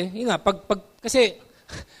 Kasi, yun nga, kasi,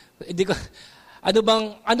 hindi ko,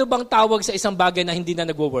 ano bang tawag sa isang bagay na hindi na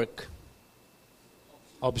nagwo-work?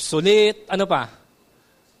 Obsolete, ano pa?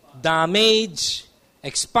 Damage,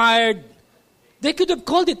 expired. They could have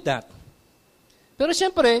called it that. Pero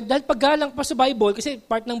siyempre, dahil paggalang pa sa Bible, kasi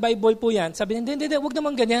part ng Bible po yan, sabi niya, hindi, wag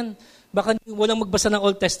naman ganyan. Baka walang magbasa ng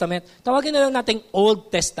Old Testament. Tawagin na lang natin Old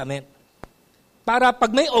Testament. Para pag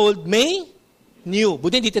may old, may new.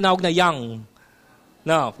 Buti hindi tinawag na young.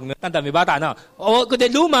 No, tanda, may bata, no. O kundi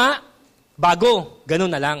luma, bago. Ganun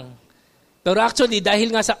na lang. Pero actually, dahil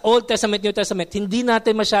nga sa Old Testament, New Testament, hindi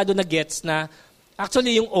natin masyado na-gets na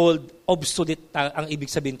actually yung old, obsolete ang ibig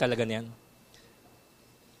sabihin talaga niyan.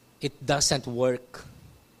 It doesn't work.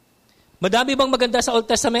 Madami bang maganda sa Old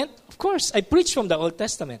Testament? Of course, I preach from the Old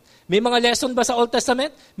Testament. May mga lesson ba sa Old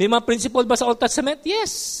Testament? May mga principle ba sa Old Testament?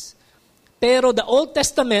 Yes. Pero the Old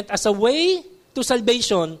Testament as a way to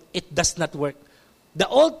salvation, it does not work. The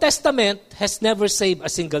Old Testament has never saved a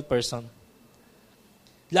single person.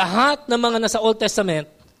 Lahat ng mga nasa Old Testament,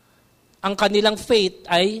 ang kanilang faith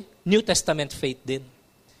ay New Testament faith din.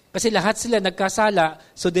 Kasi lahat sila nagkasala,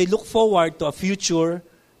 so they look forward to a future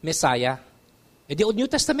Messiah. E di New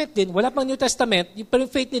Testament din, wala pang New Testament, pero yung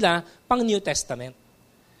faith nila, pang New Testament.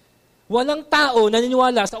 Walang tao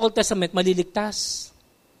naniniwala sa Old Testament maliligtas.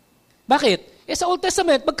 Bakit? Sa Old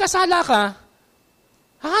Testament, magkasala ka,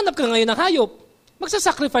 hahanap ka ngayon ng hayop,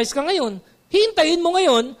 magsasacrifice ka ngayon. Hintayin mo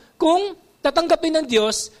ngayon kung tatanggapin ng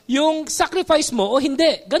Diyos yung sacrifice mo o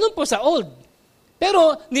hindi. Ganun po sa Old.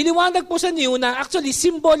 Pero niliwanag po sa New na actually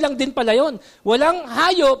symbol lang din pala yon. Walang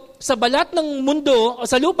hayop sa balat ng mundo o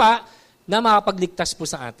sa lupa na makapagligtas po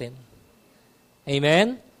sa atin.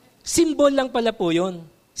 Amen? Symbol lang pala po yon.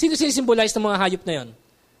 Sino sinisimbolize ng mga hayop na yon?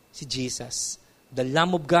 Si Jesus. The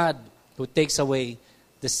Lamb of God who takes away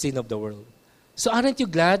the sin of the world. So aren't you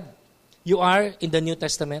glad you are in the New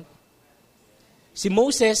Testament? Si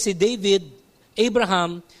Moses, si David,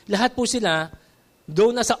 Abraham, lahat po sila,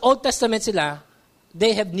 though nasa Old Testament sila,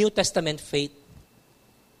 they have New Testament faith.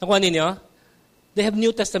 Nakuha ninyo? They have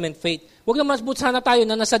New Testament faith. Huwag naman sana tayo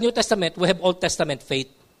na nasa New Testament, we have Old Testament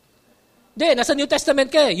faith. Hindi, nasa New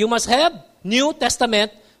Testament ka. You must have New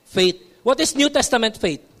Testament faith. What is New Testament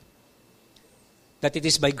faith? That it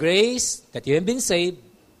is by grace that you have been saved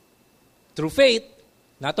through faith,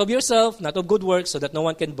 not of yourself, not of good works, so that no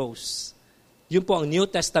one can boast. Yun po ang New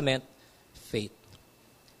Testament faith.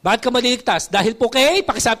 Bakit ka maliligtas? Dahil po kay,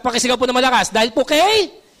 pakisigaw po na malakas, dahil po kay,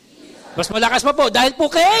 Jesus. Mas malakas pa po, dahil po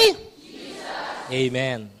kay, Jesus.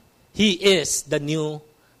 Amen. He is the new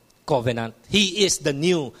covenant. He is the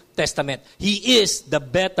New Testament. He is the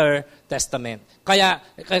better testament. Kaya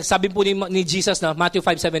sabi po ni Jesus na Matthew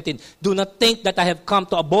 5:17, do not think that I have come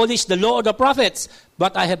to abolish the law or the prophets,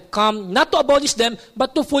 but I have come not to abolish them,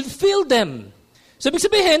 but to fulfill them. So, ibig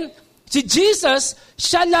sabihin, si Jesus,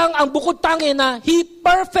 siya lang ang bukod tangi na He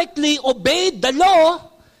perfectly obeyed the law,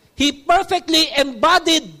 He perfectly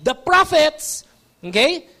embodied the prophets.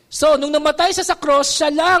 Okay? So, nung namatay siya sa cross,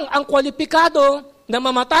 siya lang ang kwalipikado na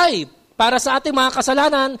mamatay para sa ating mga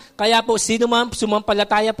kasalanan. Kaya po, sino man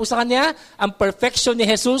sumampalataya po sa Kanya, ang perfection ni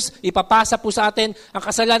Jesus, ipapasa po sa atin, ang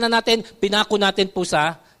kasalanan natin, pinako natin po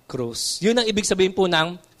sa cross. Yun ang ibig sabihin po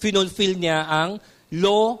ng finulfill niya ang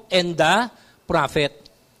law and the prophet.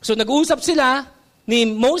 So, nag-uusap sila ni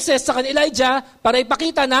Moses sa Elijah para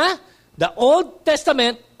ipakita na the Old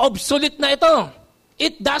Testament, obsolete na ito.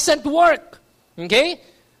 It doesn't work. Okay?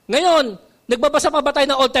 Ngayon, nagbabasa pa ba tayo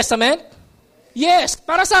ng Old Testament? Yes.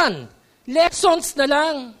 Para saan? Lessons na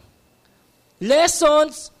lang.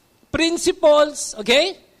 Lessons, principles,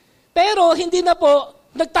 okay? Pero hindi na po,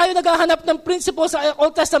 tayo naghahanap ng principles sa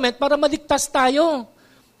Old Testament para maligtas tayo.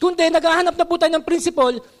 Kundi naghahanap na po tayo ng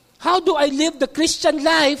principle, how do I live the Christian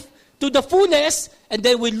life to the fullest? And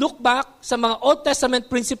then we look back sa mga Old Testament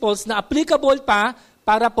principles na applicable pa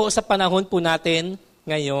para po sa panahon po natin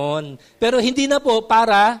ngayon. Pero hindi na po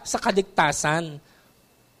para sa kaligtasan.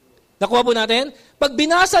 Nakuha po natin? Pag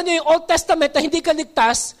binasa niyo yung Old Testament na hindi ka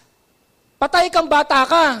ligtas, patay kang bata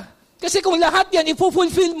ka. Kasi kung lahat yan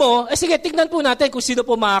i-fulfill mo, sige, tignan po natin kung sino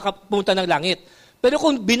po makakapunta ng langit. Pero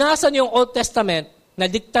kung binasa niyo yung Old Testament,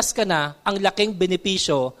 naligtas ka na, ang laking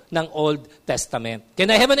benepisyo ng Old Testament. Can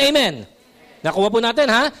I have an amen? Nakuha po natin,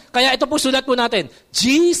 ha? Kaya ito po sulat po natin.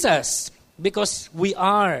 Jesus, because we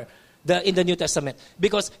are in the New Testament.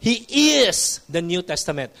 Because He is the New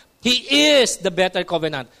Testament. He is the better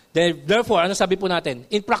covenant. Therefore, ano sabi po natin?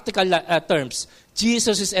 In practical terms,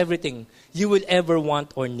 Jesus is everything you will ever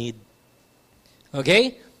want or need.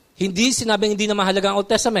 Okay? Hindi sinabing hindi na mahalaga ang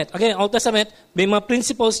Old Testament. Okay, Old Testament, may mga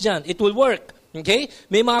principles dyan. It will work. Okay?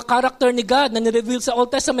 May mga character ni God na nireveal sa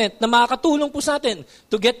Old Testament na makakatulong po sa atin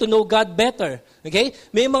to get to know God better. Okay?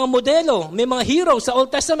 May mga modelo, may mga heroes sa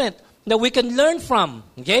Old Testament na we can learn from.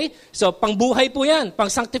 Okay? So, pangbuhay po yan. Pang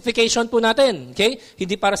sanctification po natin. Okay?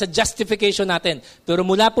 Hindi para sa justification natin. Pero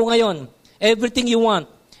mula po ngayon, everything you want,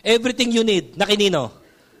 everything you need, na kinino?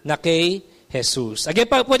 Na kay Jesus. Again,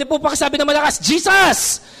 pwede po pakisabi na malakas,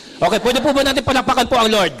 Jesus! Okay, pwede po ba natin palakpakan po ang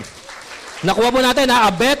Lord? Nakuha po natin, a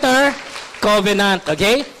better covenant.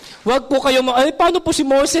 Okay? Huwag po kayo, paano po si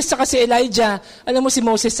Moses saka si Elijah? Alam mo si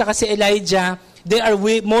Moses saka si Elijah, they are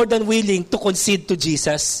more than willing to concede to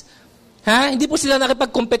Jesus. Ha? Hindi po sila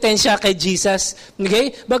nakipagkompetensya kay Jesus.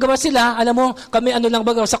 Okay? Bagawa sila, alam mo, kami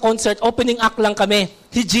bagawa sa concert, opening act lang kami.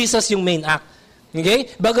 Si Jesus yung main act.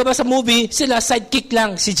 Okay? Bagawa sa movie, sila sidekick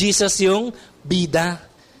lang. Si Jesus yung bida.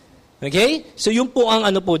 Okay? So yun po ang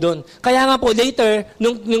po doon. Kaya nga po, later,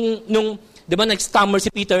 nung di ba nag-stammer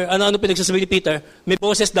si Peter, ano pinagsasabi ni Peter? May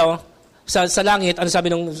boses daw sa langit. Ano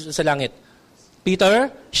sabi nung sa langit?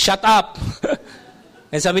 Peter, shut up.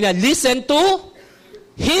 And sabi niya, listen to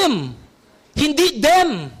Him. Hindi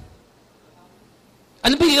them.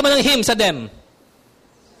 Ano pinigyan mo ng him sa them?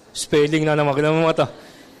 Spelling na naman. Kailangan mo ito.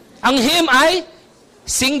 Ang him ay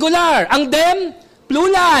singular. Ang them,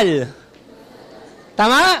 plural.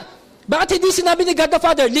 Tama? Bakit hindi sinabi ni God the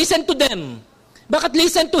Father, listen to them? Bakit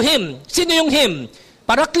listen to Him? Sino yung Him?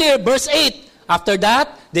 Para clear, verse 8. After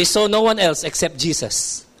that, they saw no one else except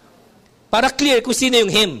Jesus. Para clear kung sino yung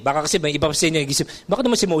him. Baka kasi may iba pa sa inyo yung isip, baka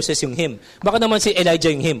naman si Moses yung him. Baka naman si Elijah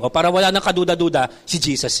yung him. O para wala nang kaduda-duda, si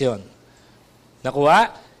Jesus yon. Nakuha?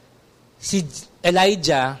 Si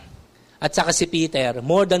Elijah at saka si Peter,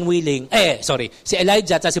 more than willing, si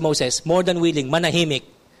Elijah at saka si Moses, more than willing, manahimik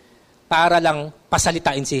para lang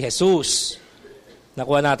pasalitain si Jesus.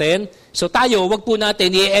 Nakuha natin? So tayo, wag po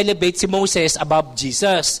natin i-elevate si Moses above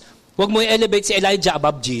Jesus. Wag mo i-elevate si Elijah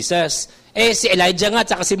above Jesus. Si Elijah nga,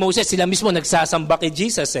 tsaka si Moses, sila mismo nagsasamba kay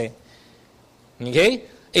Jesus Okay?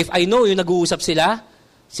 If I know yung nag-uusap sila,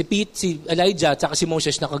 si Elijah, tsaka si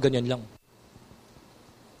Moses, nakaganyan lang.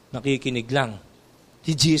 Nakikinig lang.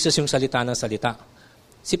 Si Jesus yung salita ng salita.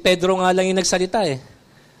 Si Pedro nga lang yung nagsalita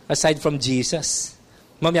aside from Jesus.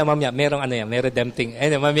 Mamaya, merong may redempting.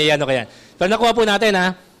 Mamaya, kaya. Pero nakuha po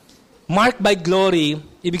natin, marked by glory,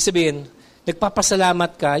 ibig sabihin,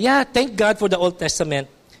 nagpapasalamat ka. Yeah, thank God for the Old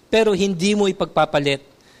Testament. Pero hindi mo ipagpapalit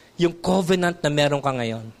yung covenant na meron ka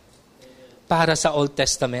ngayon para sa Old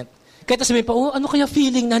Testament. Kaya sabihin pa, ano kaya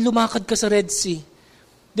feeling na lumakad ka sa Red Sea?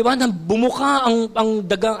 Di ba? Bumuka ang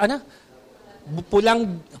dagang,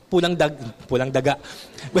 pulang daga.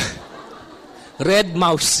 Red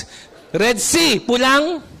mouse. Red Sea,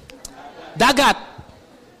 pulang dagat.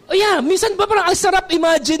 Oh yeah, minsan ba parang ang sarap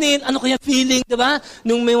imaginein, ano kaya feeling, diba?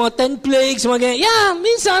 Nung may mga 10 plagues, mga ganyan. Yeah,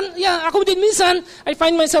 minsan, ako din minsan, I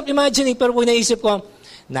find myself imagining, pero pag naisip ko,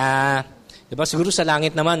 diba, siguro sa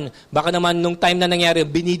langit naman, baka naman nung time na nangyari,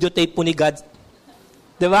 binidyotape po ni God.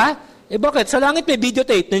 Diba? Bakit? Sa langit may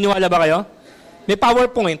videotape. Naniniwala ba kayo? May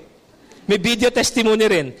PowerPoint. May video testimony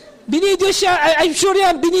rin. Binidyo siya. I'm sure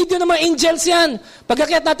yan. Binidyo ng mga angels yan.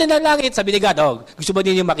 Pagkakyat natin ng langit, sabi ni God, gusto ba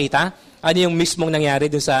ninyo makita? Ano yung mismong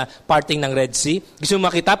nangyari dun sa parting ng Red Sea? Gusto mo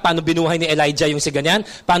makita paano binuhay ni Elijah yung si ganyan?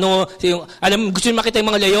 Gusto nyo makita yung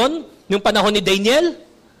mga leon? Yung panahon ni Daniel?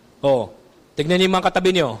 Tignan niyo yung mga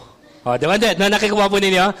katabi niyo. Diba? Nakikuha po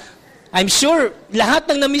ninyo? I'm sure, lahat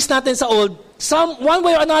ng na-miss natin sa old, one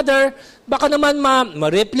way or another, baka naman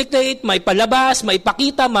ma-replicate, maipalabas,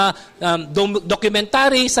 maipakita,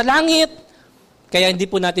 documentary sa langit. Kaya hindi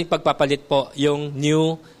po natin pagpapalit po yung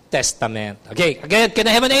New Testament. Okay, again, can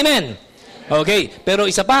I have an amen? Okay, pero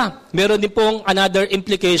isa pa, meron din pong another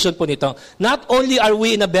implication po nito. Not only are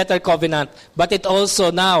we in a better covenant, but it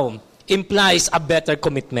also now implies a better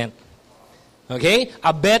commitment. Okay?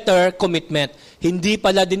 A better commitment. Hindi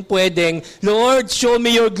pala din pwedeng, Lord, show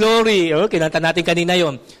me your glory. Kinanta natin kanina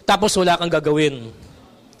yon. Tapos wala kang gagawin.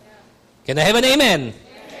 Can I have an amen?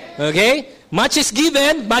 Okay? Much is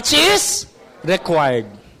given, much is required.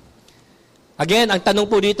 Again, ang tanong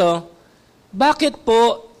po dito, bakit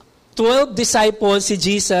po 12 disciples si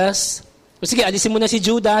Jesus? Sige, alisin mo na si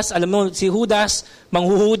Judas. Alam mo, si Judas,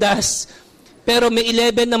 manghuhudas. Pero may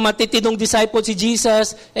 11 na matitinong disciple si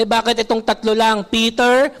Jesus, bakit itong tatlo lang?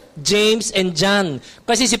 Peter, James, and John.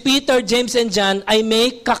 Kasi si Peter, James, and John ay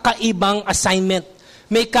may kakaibang assignment.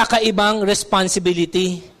 May kakaibang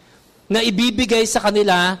responsibility na ibibigay sa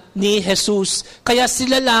kanila ni Jesus. Kaya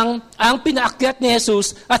sila lang ang pinaakyat ni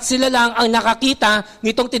Jesus at sila lang ang nakakita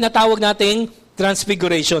nitong tinatawag nating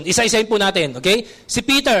transfiguration. Isa-isahin po natin, okay? Si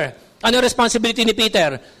Peter, ano responsibility ni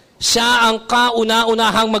Peter? Siya ang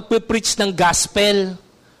kauna-unahang magpipreach ng gospel.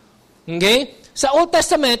 Okay? Sa Old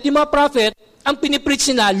Testament, yung mga prophet, ang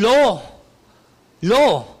pinipreach nila, law.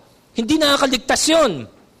 Law. Hindi nakakaligtas yun.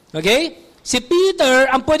 Okay? Si Peter,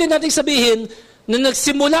 ang pwede natin sabihin, na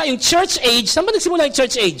nagsimula yung church age, saan ba nagsimula yung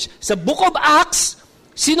church age? Sa Book of Acts,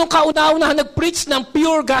 sinong kauna-unahang nag-preach ng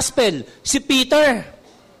pure gospel? Si Peter.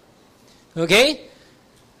 Okay?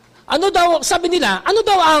 Ano daw, sabi nila, ano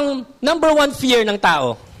daw ang number one fear ng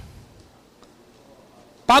tao?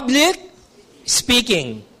 Public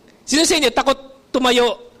speaking. Sino sa inyo, takot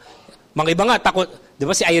tumayo? Mga iba nga, takot. Di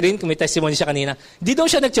ba si Irene, kung may testimony siya kanina, di daw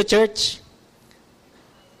siya nag-church.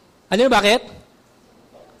 Ano yun, bakit?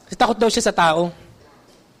 Kasi takot daw siya sa tao.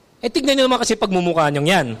 Tignan nyo naman kasi pagmumukha nyo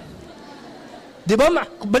yan. Di ba?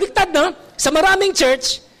 Baliktad na. Sa maraming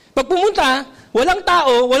church, pag pumunta, walang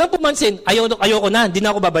tao, walang pumansin, ayoko na, hindi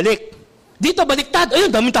na ako babalik. Dito, baliktad. Ayun,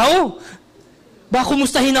 daming tao. Baka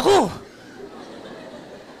kumustahin ako.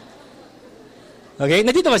 Okay?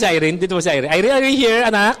 Nandito ba si Irene? Dito ba si Irene? Irene, are you here,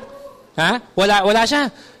 anak? Ha? Wala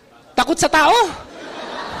siya. Takot sa tao.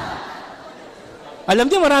 Alam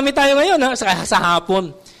niyo, marami tayo ngayon, ha? Sa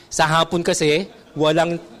hapon. Sa hapon kasi,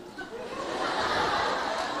 walang...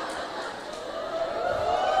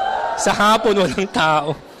 Sa hapon, walang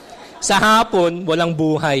tao. Sa hapon, walang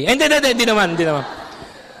buhay. Hindi naman.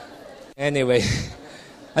 Anyway.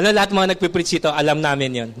 Lahat mga nagpipreach ito, alam namin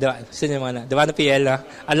yun. Diba? Sino mga na? Diba na PL, ha?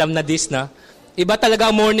 Alam na this, na? Iba talaga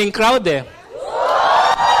ang morning crowd, eh.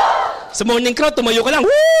 Sa morning crowd, tumayo ka lang.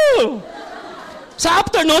 Woo! Sa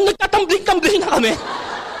afternoon, nagtatambling-tambling na kami.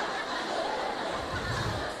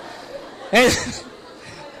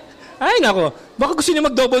 Ay, nako. Baka gusto niyo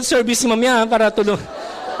mag-double service, mamaya, para tulong.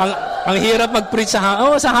 Ang hirap mag-preach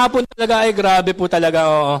sa hapon talaga. Ay, grabe po talaga.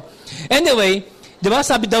 Oo. Anyway, di ba,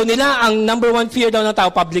 sabi daw nila, ang number one fear daw ng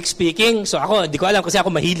tao, public speaking. So ako, di ko alam kasi ako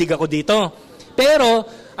mahilig ako dito. Pero,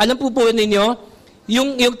 alam po ninyo,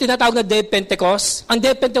 yung tinatawag na Day of Pentecost, ang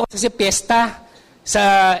Day of Pentecost kasi piyesta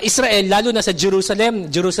sa Israel, lalo na sa Jerusalem.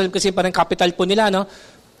 Jerusalem kasi parang capital po nila, no?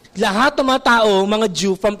 Lahat ng mga tao, mga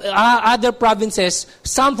Jew from other provinces,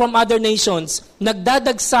 some from other nations,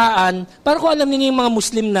 nagdadagsaan, para kung alam niyo yung mga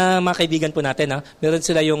Muslim na mga kaibigan po natin, ha? Meron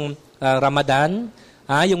sila yung Ramadan,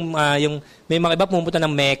 yung may mga iba pumunta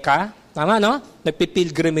ng Mecca, tama, no?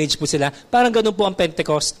 Nagpipilgrimage po sila. Parang ganun po ang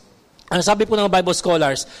Pentecost. Ano sabi po ng Bible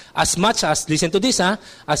scholars, as much as, listen to this,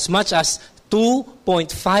 as much as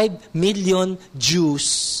 2.5 million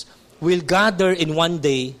Jews will gather in one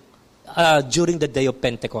day during the day of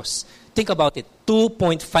Pentecost. Think about it,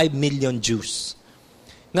 2.5 million Jews.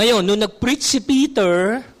 Ngayon, nung nag-preach si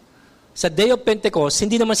Peter, sa Day of Pentecost,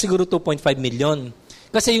 hindi naman siguro 2.5 million.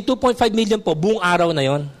 Kasi yung 2.5 million po, buong araw na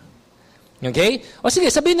yon. Okay? O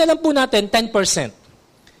sige, sabihin na lang po natin 10%.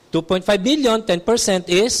 2.5 million,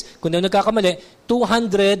 10% is, kung na nagkakamali,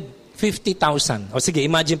 250,000. O sige,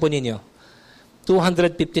 imagine po ninyo.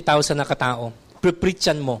 250,000 na katao.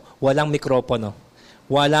 Pre-preachan mo, walang mikropono,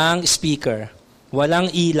 walang speaker,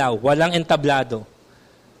 walang ilaw, walang entablado.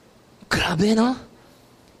 Grabe, no?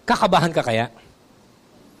 Kakabahan ka kaya?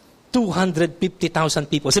 250,000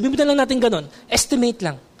 people. Sabihin mo na lang natin ganun. Estimate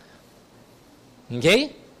lang. Okay?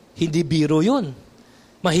 Hindi biro yun.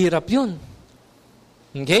 Mahirap yun.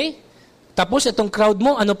 Okay? Tapos itong crowd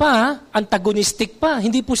mo, ano pa ha? Antagonistic pa.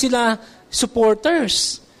 Hindi po sila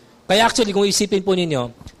supporters. Kaya actually, kung isipin po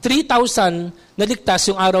ninyo, 3,000 naligtas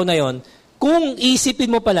yung araw na yon. Kung isipin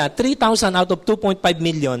mo pala, 3,000 out of 2.5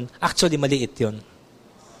 million, actually maliit yun.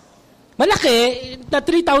 Malaki na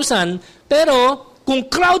 3,000, pero kung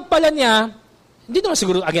crowd pala niya, hindi naman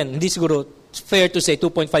siguro, again, hindi siguro fair to say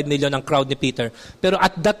 2.5 million ang crowd ni Peter. Pero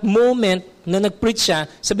at that moment na nag-preach siya,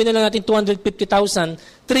 sabihin na lang natin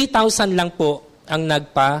 250,000, 3,000 lang po ang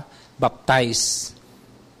nagpa-baptize.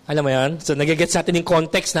 Alam mo yan? So nagigets natin yung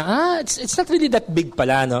context na, it's not really that big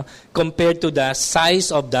pala, no? Compared to the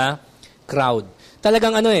size of the crowd.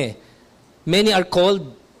 Talagang many are called,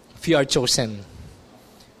 few are chosen.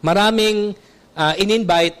 Maraming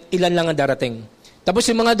in-invite, ilan lang ang darating. Tapos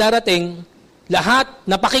yung mga darating, lahat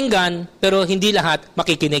napakinggan, pero hindi lahat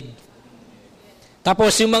makikinig.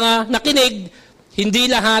 Tapos yung mga nakinig,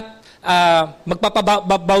 hindi lahat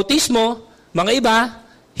magpapabautismo, mga iba,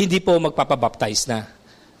 hindi po magpapabaptize na.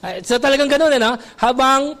 So talagang ganun, no?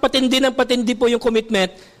 Habang patindi ng patindi po yung commitment,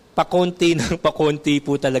 pakonti ng pakonti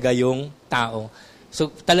po talaga yung tao. So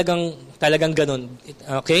talagang ganun.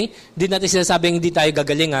 Okay? Hindi natin sinasabing hindi tayo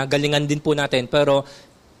gagaling, galingan din po natin. Pero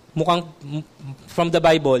mukhang, from the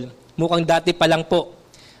Bible, mukhang dati pa lang po,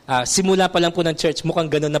 simula pa lang po ng church, mukhang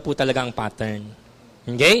ganun na po talaga ang pattern.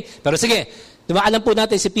 Okay? Pero sige, diba, alam po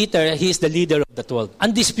natin si Peter, he is the leader of the 12.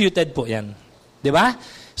 Undisputed po yan. Diba?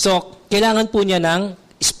 So, kailangan po niya ng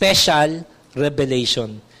special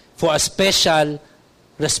revelation for a special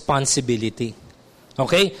responsibility.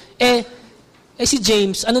 Okay? Si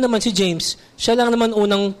James, ano naman si James? Siya lang naman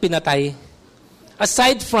unang pinatay.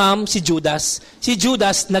 Aside from si Judas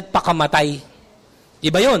nagpakamatay.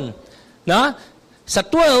 Iba yun. Na? Sa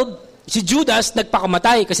 12, si Judas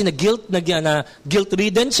nagpakamatay kasi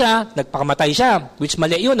guilt-ridden siya, nagpakamatay siya. Which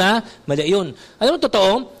mali yun, Mali yun. Alam mo,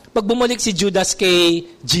 totoo, pag bumalik si Judas kay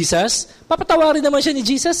Jesus, papatawarin naman siya ni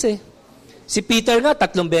Jesus Si Peter nga,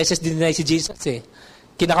 3 beses dinay si Jesus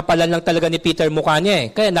Kinakapalan lang talaga ni Peter mukha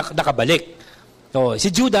niya Kaya nakabalik.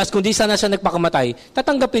 Si Judas, kung di sana siya nagpakamatay,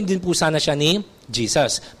 tatanggapin din po sana siya ni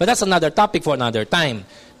Jesus. But that's another topic for another time.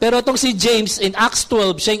 Pero itong si James, in Acts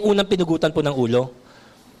 12, siya yung unang pinugutan po ng ulo.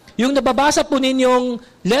 Yung nababasa po ninyong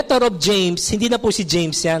letter of James, hindi na po si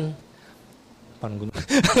James yan. Parang gano'n.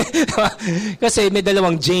 Kasi may 2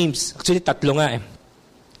 James. Actually, 3 nga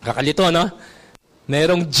Kakalito, no?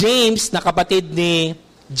 Merong James na kapatid ni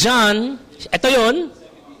John. Ito yun.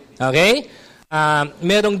 Okay?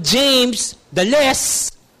 Merong James the Less.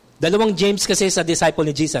 2 James kasi sa disciple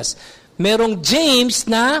ni Jesus. Merong James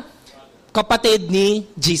na kapatid ni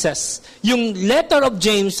Jesus. Yung letter of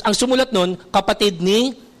James, ang sumulat nun, kapatid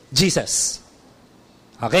ni Jesus.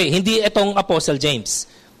 Okay? Hindi itong Apostle James.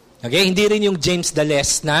 Okay? Hindi rin yung James the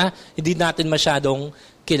Less na hindi natin masyadong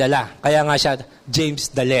kilala. Kaya nga siya, James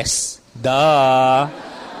the Less. Duh!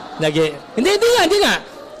 Hindi nga.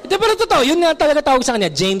 Pero totoo, yun nga talaga tawag sa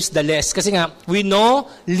kanya, James the Less. Kasi nga, we know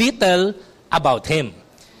little about him.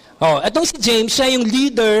 Itong si James, siya yung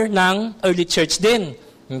leader ng early church din.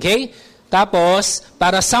 Okay? Tapos,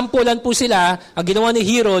 para sampulan po sila, ang ginawa ni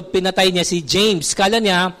Herod, pinatay niya si James. Kala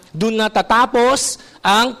niya, doon natatapos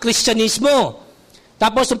ang Kristyanismo.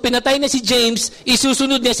 Tapos, nung pinatay niya si James,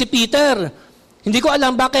 isusunod niya si Peter. Hindi ko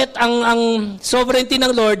alam bakit ang sovereignty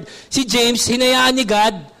ng Lord, si James, hinayaan ni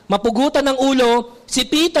God, mapugutan ng ulo. Si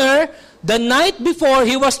Peter, the night before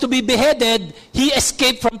he was to be beheaded, he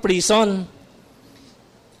escaped from prison.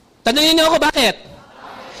 Tanungin niyo ako bakit?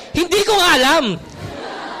 Hindi ko alam.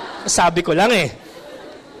 Sabi ko lang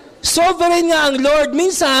Sovereign nga ang Lord.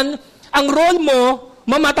 Minsan, ang role mo,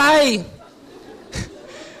 mamatay.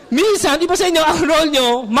 Minsan, di ba sa inyo, ang role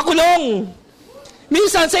nyo, makulong.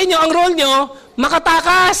 Minsan, sa inyo, ang role nyo,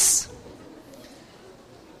 makatakas.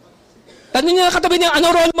 Tanungin niyo na katabi niyo, ano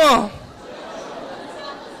role mo?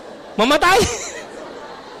 Mamatay?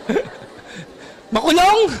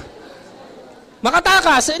 Makulong?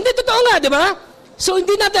 Makatakas? Hindi, totoo nga, di ba? So,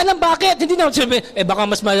 hindi natin alam bakit. Hindi naman sabi, baka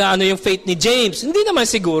mas yung fate ni James. Hindi naman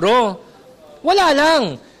siguro. Wala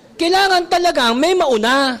lang. Kailangan talagang may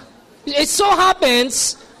mauna. It so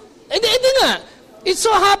happens, it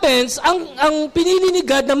so happens, ang pinili ni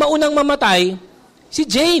God na maunang mamatay, si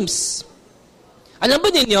James. Alam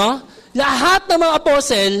ba ninyo, lahat ng mga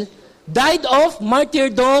apostle died of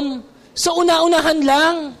martyrdom. So una-unahan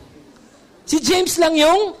lang. Si James lang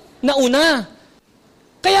yung nauna.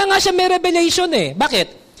 Kaya nga siya may revelation eh.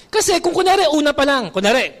 Bakit? Kasi kung kunwari, una pa lang,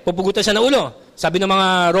 kunwari, pupugutan siya ng ulo. Sabi ng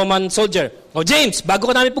mga Roman soldier, James, bago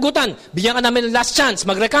ka namin pugutan, bigyan ka namin ng last chance,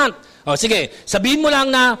 mag-recant. Sige, sabihin mo lang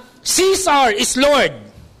na, Caesar is Lord.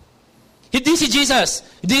 Hindi si Jesus.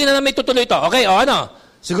 Hindi na namin tutuloy ito. Okay, ano?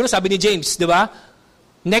 Siguro sabi ni James, di ba?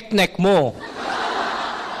 Neck mo.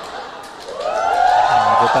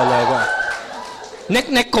 Ito talaga.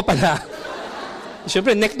 Neck ko pala.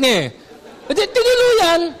 Siyempre, neck niya eh.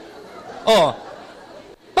 Tinuluyan.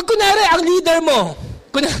 Pag kunwari, ang leader mo,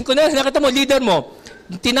 kunwari nakita mo, leader mo,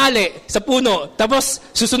 tinali sa puno, tapos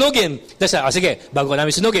susunugin. Tapos, sige, bago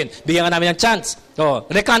namin sunugin, bigyan ka namin ng chance.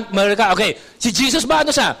 Recant, okay. Si Jesus ba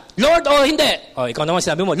ano siya? Lord o hindi? Ikaw naman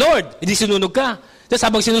sinabi mo, Lord, hindi sinunog ka. Tapos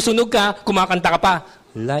habang sinusunog ka, kumakanta ka pa,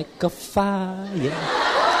 like a fire.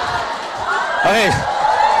 Okay.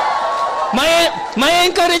 May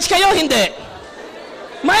encourage kayo, hindi?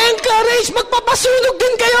 May encourage, magpapasunog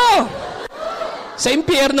din kayo. Sa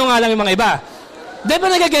impyerno nga lang yung mga iba. Di ba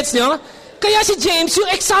nagagets nyo? Kaya si James,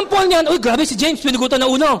 yung example niyan, grabe si James, pinugutan na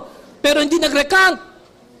ulo. Pero hindi nag-recant.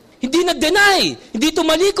 Hindi nag-deny. Hindi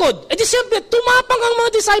tumalikod. Di siyempre, tumapang ang mga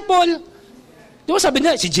disciple. Di ba sabi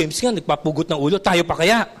niya, si James nga, nagpapugot ng ulo, tayo pa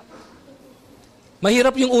kaya?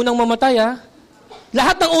 Mahirap yung unang mamatay, ha?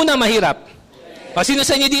 Lahat ng unang mahirap. Sino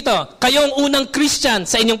sa inyo dito? Kayong unang Christian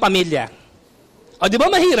sa inyong pamilya. Di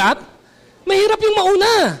ba mahirap? Mahirap yung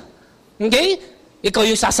mauna. Okay? Ikaw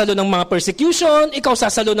yung sasalo ng mga persecution, ikaw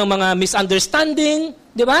sasalo ng mga misunderstanding,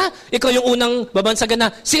 di ba? Ikaw yung unang babansagan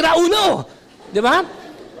na, sira ulo! Di ba?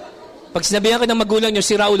 Pag sinabihan ka ng magulang nyo,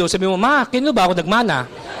 sira ulo, sabi mo, Ma, kino ba ako nagmana?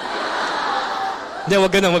 Hindi,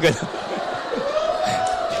 wag ganun. Okay.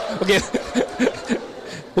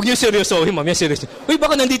 Huwag niyo seryosohin, Ma'am. Seryoso. Uy,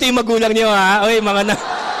 baka nandito yung magulang niyo, ha? Uy, mga na...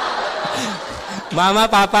 Mama,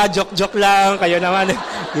 Papa, joke lang. Kayo naman.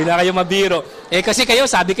 Hindi na kayo mabiro. Kasi kayo,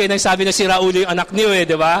 sabi kayo nagsabi na sira ulo yung anak niyo,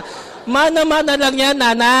 di ba? Mana-mana lang yan,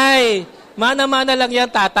 nanay. Mana-mana lang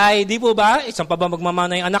yan, tatay. Di po ba? Isang pa ba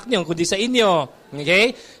magmamana yung anak niyo, kundi sa inyo.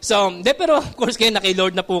 Okay? So, pero of course kayo,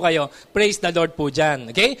 naki-Lord na po kayo. Praise the Lord po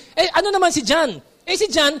dyan. Okay? Ano naman si John? Si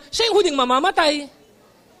John, siya yung huling mamamatay.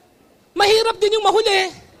 Mahirap din yung mahuli.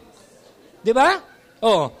 Di ba?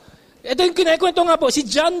 Ito yung kinakwento nga po. Si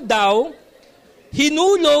John daw,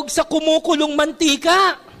 hinulog sa kumukulong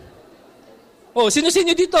mantika.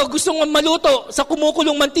 Sino-sino dito gustong maluto sa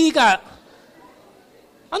kumukulong mantika?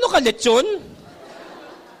 Ano ka, lechon?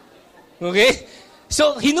 Okay?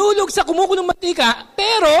 So, hinulog sa kumukulong mantika,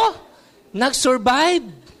 pero, nag-survive.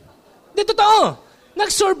 Hindi, totoo.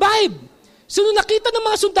 Nag-survive. So, nung nakita ng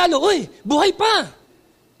mga sundalo, buhay pa.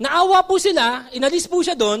 Naawa po sila, inalis po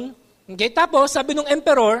siya doon. Okay? Tapos, sabi ng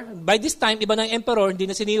emperor, by this time, iba na yung emperor, hindi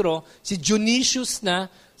na si Nero, si Dionysius na,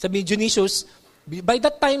 sabi ni Dionysius, by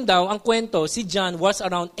that time daw, ang kwento, si John was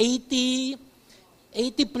around 80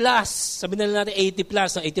 plus. Sabi na natin 80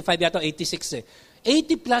 plus, 85 yata, 86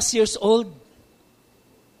 80 plus years old.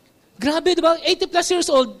 Grabe, di ba? 80 plus years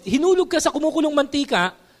old, hinulog ka sa kumukulong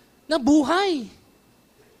mantika na buhay.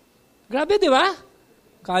 Grabe, di ba?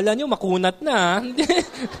 Kala nyo, makunat na.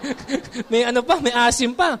 May may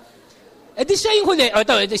asim pa. Di siya yung huli.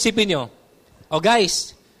 Ito, isipin nyo.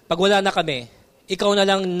 Guys, pag wala na kami, ikaw na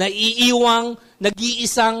lang naiiwang,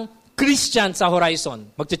 nag-iisang Christian sa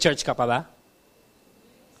horizon. Magte-church ka pa ba?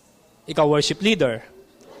 Ikaw worship leader.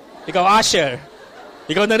 Ikaw usher.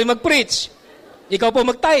 Ikaw na rin mag-preach. Ikaw po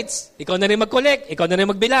mag-tithes. Ikaw na rin mag-collect. Ikaw na rin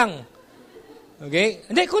magbilang. Okay?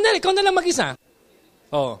 Hindi, ikaw na lang mag-isa.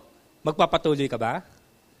 Magpapatuloy ka ba?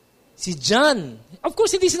 Si John, of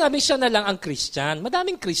course, hindi sinabing siya na lang ang Christian.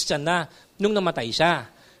 Madaming Christian na nung namatay siya.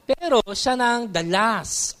 Pero siya na the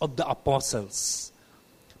last of the apostles.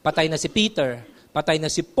 Patay na si Peter, patay na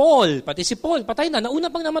si Paul, pati si Paul, patay na. Nauna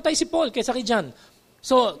pang namatay si Paul kaysa kay John.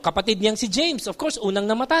 So, kapatid niyang si James, of course, unang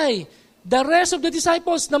namatay. The rest of the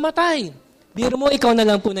disciples namatay. Biro mo, ikaw na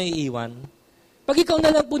lang po naiiwan. Pag ikaw na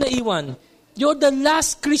lang po naiwan, you're the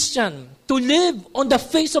last Christian to live on the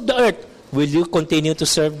face of the earth. Will you continue to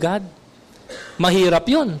serve God? Mahirap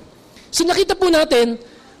yun. So nakita po natin,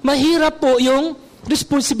 mahirap po yung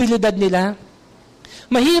responsibilidad nila.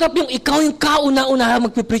 Mahirap yung ikaw yung kauna-una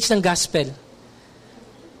magpipreach ng gospel.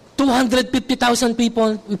 250,000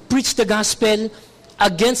 people preach the gospel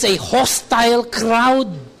against a hostile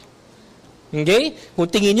crowd. Okay?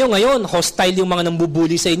 Kung tingin nyo ngayon, hostile yung mga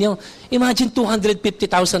nambubuli sa inyo. Imagine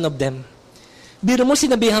 250,000 of them. Biro mo,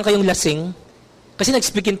 sinabihan kayong lasing. Kasi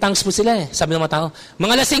nag-speak in tongues po sila eh. Sabi ng mga tao,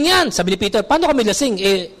 mga lasing yan! Sabi ni Peter, paano kami lasing?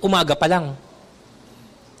 Umaga pa lang.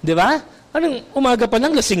 Di ba? Anong umaga pa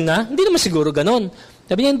lang, lasing na? Hindi naman siguro ganon.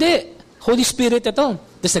 Sabi niya, hindi. Holy Spirit ito.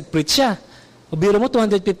 Tapos nag-preach siya. O biro mo,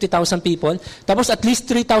 250,000 people. Tapos at least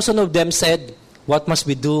 3,000 of them said, what must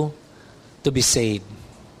we do to be saved?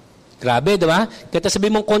 Grabe, di ba? Kaya sabi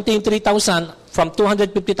mong konti yung 3,000 from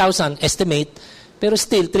 250,000 estimate, pero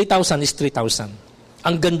still, 3,000 is 3,000.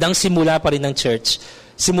 Ang gandang simula pa rin ng church.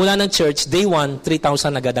 Simula ng church, day 1,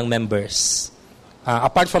 3,000 agad ang members.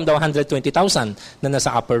 Apart from the 120,000 na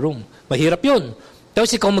nasa upper room. Mahirap yun. Tapos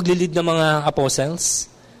ikaw maglilid ng mga apostles.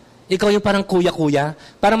 Ikaw yung parang kuya-kuya.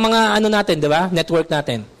 Parang mga ano natin, di ba? Network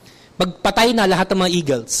natin. Pagpatay na lahat ng mga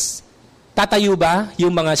eagles. Tatayo ba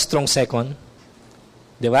yung mga strong second?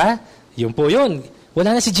 Di ba? Yun po yun.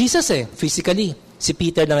 Wala na si Jesus eh, physically. Si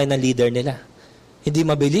Peter na ngayon ang leader nila. Hindi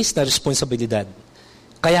mabilis na responsibilidad.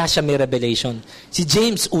 Kaya siya may revelation. Si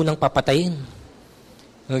James, unang papatayin.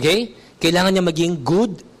 Okay? Kailangan niya maging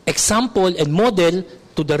good example and model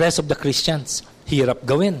to the rest of the Christians. Hirap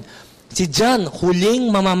gawin. Si John,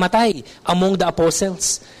 huling mamamatay among the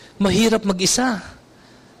apostles. Mahirap mag-isa.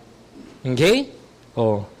 Okay?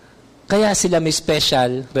 Oh. Kaya sila may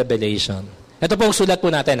special revelation. Ito po ang sulat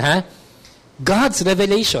po natin, ha? God's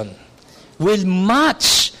revelation will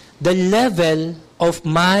match the level of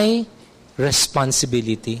my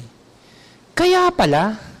responsibility. Kaya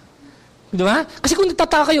pala, di ba? Kasi kung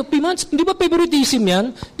nagtataka kayo, Pimans, di ba favoritism yan?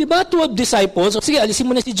 Di ba 12 disciples? Sige, alisin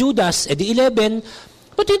mo na si Judas, di 11.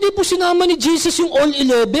 Ba't hindi po sinama ni Jesus yung all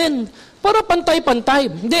 11? Para pantay-pantay.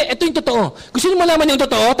 Hindi, ito yung totoo. Gusto niyo malaman yung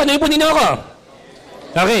totoo? Tanungin po ninyo ako.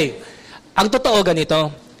 Okay. Ang totoo ganito,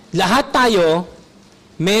 lahat tayo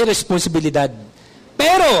may responsibilidad.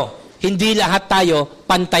 Pero, hindi lahat tayo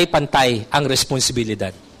pantay-pantay ang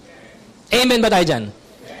responsibilidad. Amen ba tayo dyan?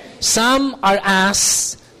 Some are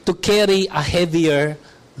asked to carry a heavier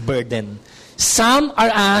burden. Some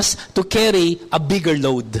are asked to carry a bigger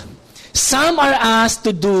load. Some are asked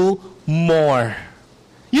to do more.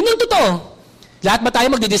 Yun ang totoo. Lahat ba tayo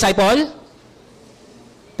magdi-disciple?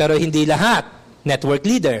 Pero hindi lahat. Network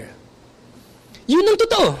leader. Yun ang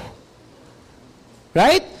totoo.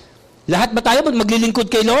 Right? Lahat ba tayo maglilingkod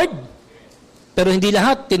kay Lord? Pero hindi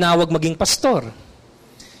lahat tinawag maging pastor.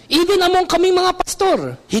 Even among kaming mga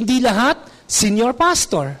pastor, hindi lahat senior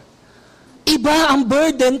pastor. Iba ang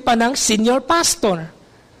burden pa ng senior pastor.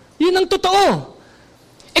 Yun ang totoo.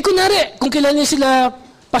 Kunwari, kung kilala niyo sila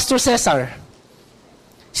Pastor Cesar.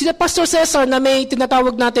 Sila Pastor Cesar na may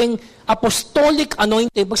tinatawag nating apostolic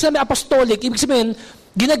anointing. Pag sinabi apostolic, ibig sabihin,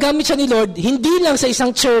 ginagamit siya ni Lord, hindi lang sa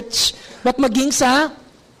isang church, but maging sa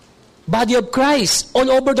body of Christ, all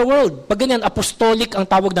over the world. Pag ganyan, apostolic ang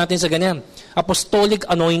tawag natin sa ganyan. Apostolic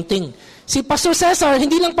anointing. Si Pastor Cesar,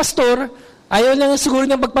 hindi lang pastor, ayaw lang siguro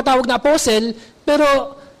niyang magpatawag na apostle,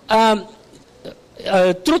 pero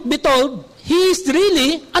truth be told, he is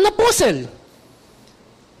really an apostle.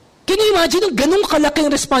 Can you imagine ang ganung kalaking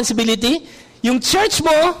responsibility? Yung church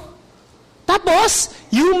mo, tapos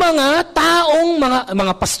yung mga taong,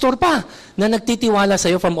 mga pastor pa, na nagtitiwala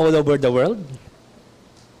sa'yo from all over the world.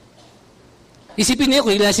 Isipin niyo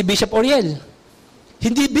kung ilan si Bishop Oriel.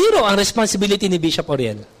 Hindi biro ang responsibility ni Bishop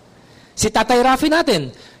Oriel. Si Tatay Rafi natin,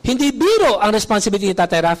 hindi biro ang responsibility ni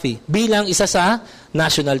Tatay Rafi bilang isa sa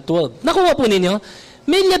National 12. Nakuha po ninyo?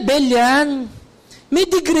 May level yan. May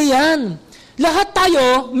degree yan. Lahat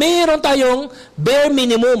tayo, mayroon tayong bare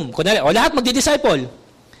minimum. Kunwari, lahat magdi-disciple.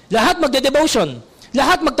 Lahat magde-devotion.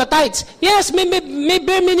 Lahat magta-tithes. Yes, may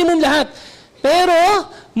bare minimum lahat. Pero,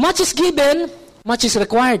 much is given, much is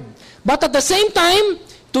required. But at the same time,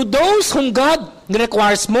 to those whom God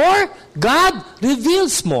requires more, God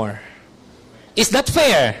reveals more. Is that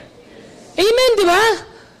fair? Amen, di ba?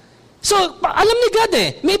 So, alam ni God eh.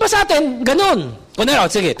 May iba sa atin, ganun.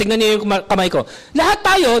 Sige, tingnan niyo yung kamay ko. Lahat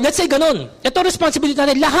tayo, let's say ganun. Ito responsibility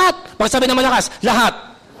natin, lahat. Pagsabi ng malakas, lahat.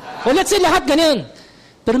 O let's say lahat ganyan.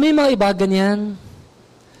 Pero may mga iba ganyan.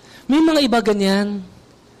 May mga iba ganyan.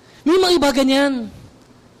 May mga iba ganyan.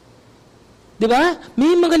 Di ba?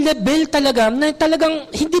 May mga level talaga na talagang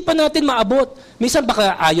hindi pa natin maabot. Minsan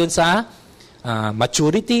baka ayon sa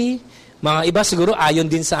maturity, mga iba siguro ayon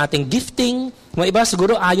din sa ating gifting, mga iba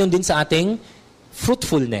siguro ayon din sa ating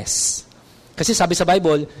fruitfulness. Kasi sabi sa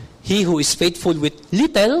Bible, he who is faithful with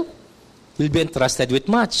little will be entrusted with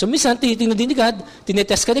much. So minsan, tinitingnan din ni God,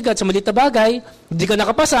 tinetest ka ni God sa maliit na bagay, hindi ka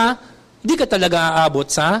nakapasa, hindi ka talaga aabot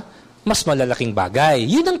sa mas malalaking bagay.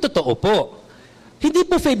 Yun ang totoo po. Hindi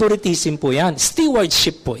po favoritism po yan.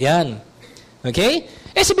 Stewardship po yan. Okay?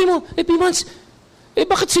 Sabi mo, Pimans,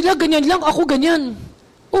 bakit sila ganyan lang? Ako ganyan.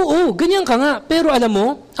 Oo, ganyan ka nga. Pero alam mo,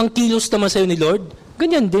 ang kilos naman sa'yo ni Lord,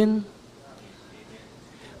 ganyan din.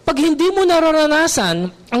 Pag hindi mo nararanasan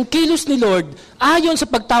ang kilos ni Lord, ayon sa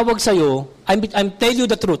pagtawag sa'yo, I'm tell you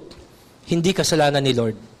the truth, hindi kasalanan ni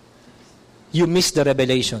Lord. You miss the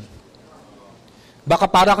revelation. Baka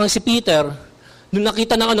para kang si Peter, nung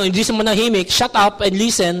nakita ng hindi sa manahimik, shut up and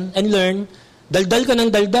listen and learn, daldal ka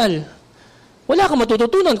ng daldal. Wala kang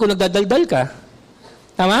matututunan kung nagdadaldal ka.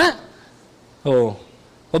 Tama? O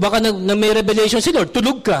baka na may revelation si Lord,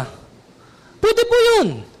 tulog ka. Pwede po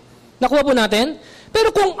yun. Nakuha po natin? Pero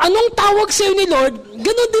kung anong tawag sa'yo ni Lord,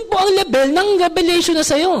 ganun din po ang level ng revelation na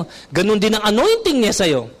sa'yo. Ganun din ang anointing niya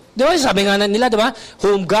sa'yo. Di ba? Sabi nga nila, di ba?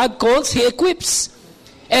 Whom God calls, He equips.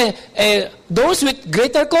 Those with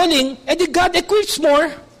greater calling, God equips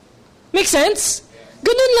more. Make sense?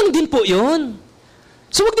 Ganun lang din po yun.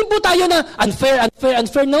 So wag din po tayo na unfair.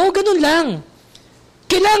 No, ganun lang.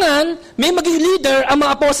 Kailangan may maging leader ang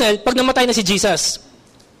mga apostle pag namatay na si Jesus.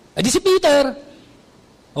 Di si Peter.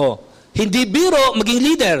 Hindi biro maging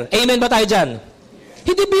leader. Amen ba tayo dyan?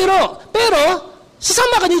 Hindi biro. Pero,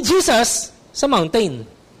 sasama ka ni Jesus sa mountain.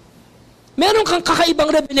 Meron kang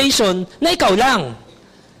kakaibang revelation na ikaw lang.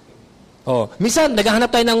 Minsan,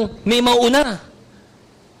 naghahanap tayo ng may mauuna.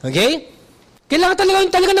 Okay?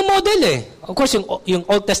 Kailangan talaga ng model eh. Of course, yung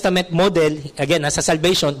Old Testament model, again, sa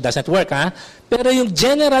salvation, doesn't work, ha? Pero yung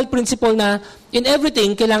general principle na, in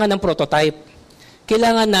everything, kailangan ng prototype.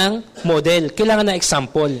 Kailangan ng model. Kailangan ng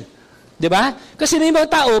example. Diba? Kasi may mga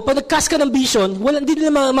tao, pag nag-cast ka ng vision, hindi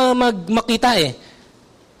nila makita eh.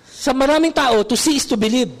 Sa maraming tao, to see is to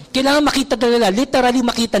believe. Kailangan makita nila. Literally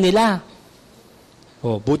makita nila.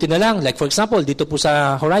 Buti na lang. Like for example, dito po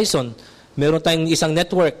sa Horizon, meron tayong isang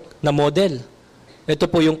network na model. Ito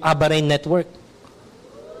po yung Abarain Network.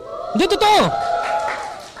 Hindi, totoo.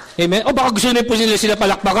 Amen? Baka gusto nyo po sila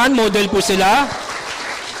palakpakan, model po sila.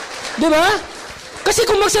 Diba? Kasi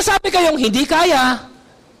kung magsasabi kayong hindi kaya,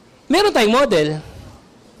 meron tayong model.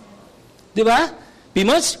 Diba?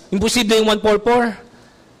 Pimans, imposible yung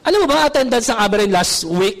 144. Alam mo ba, attendance ng Abarain last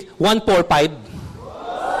week,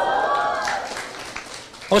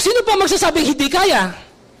 145? Sino pa magsasabing hindi kaya?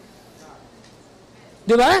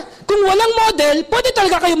 Diba? Kung walang model, pwede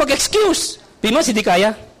talaga kayo mag-excuse. Pimans, hindi kaya.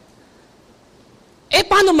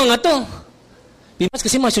 Paano mga to? Pimans,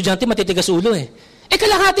 kasi mga estudyante matitigas ulo eh.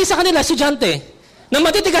 Kalahati sa kanila, estudyante, na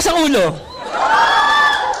matitigas ang ulo.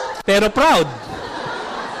 Pero proud.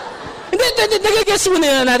 Hindi, nag-guess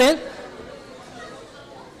muna natin.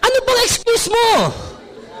 Ano bang excuse mo?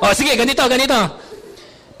 Sige, ganito.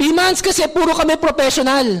 Pimans, kasi puro kami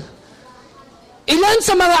professional. Ilan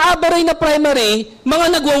sa mga abaray na primary,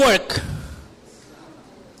 mga nagwo-work?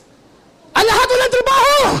 Lahat walang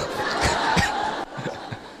trabaho!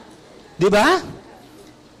 Diba?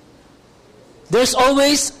 There's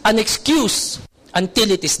always an excuse until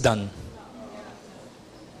it is done.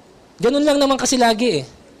 Ganun lang naman kasi lagi eh.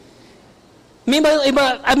 May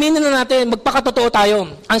iba, aminin na natin, magpakatotoo tayo.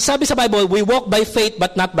 Ang sabi sa Bible, we walk by faith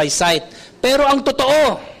but not by sight. Pero ang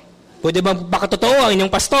totoo, pwede ba magpakatotoo ang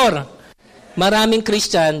inyong pastor? Maraming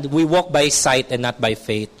Christian, we walk by sight and not by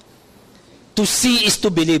faith. To see is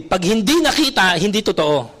to believe. Pag hindi nakita, hindi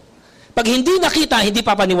totoo. Pag hindi nakita, hindi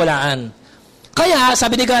papaniwalaan. Kaya,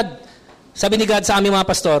 sabi ni God sa aming mga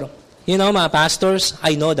pastor, mga pastors,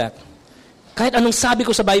 I know that. Kahit anong sabi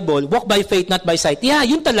ko sa Bible, walk by faith, not by sight. Yeah,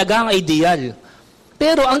 yun talaga ang ideal.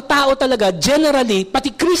 Pero ang tao talaga, generally,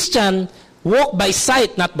 pati Christian, walk by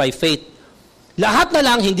sight, not by faith. Lahat na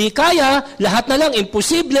lang hindi kaya, lahat na lang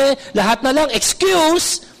imposible, lahat na lang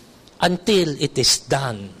excuse until it is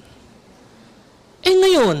done.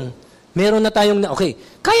 Ngayon, meron na tayong, okay,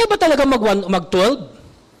 kaya ba talaga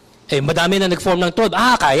mag-12? Madami na nag-form ng 12.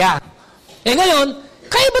 Kaya. Ngayon,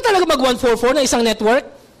 kaya ba talaga mag-144 na isang network?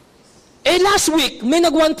 Last week, may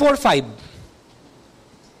nag-145.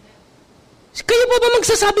 Kayo ba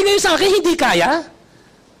magsasabi ngayon sa akin, hindi kaya?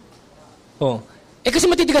 Kasi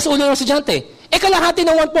matitigas ulo ng estudyante. Kalahati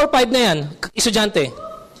ng 145 na yan, estudyante.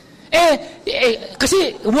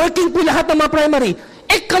 Kasi working po lahat ng mga primary.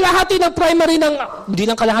 Kalahati ng primary ng, hindi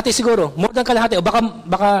lang kalahati siguro, more than kalahati, o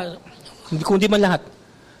baka kung di man lahat.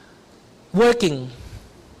 Working.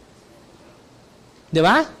 Di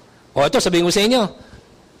ba? Ito, sabihin ko sa inyo,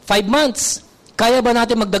 5 months. Kaya ba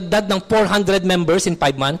natin magdagdag ng 400 members in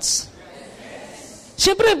 5 months?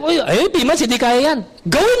 Siyempre, 5 months, hindi kaya yan.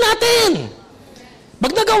 Gawin natin!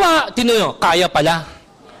 Pag nagawa, tinuyo, kaya pala.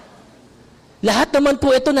 Lahat naman po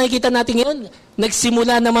ito, nakikita natin ngayon,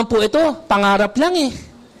 nagsimula naman po ito, pangarap lang eh.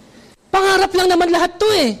 Pangarap lang naman lahat to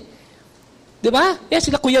eh. Di ba?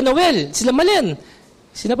 Sila Kuya Noel, sila Malen.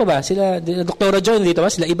 Sila pa ba? Sila Dr. John dito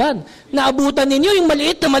ba? Sila Iban. Naabutan ninyo yung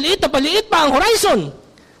maliit na pa ang horizon.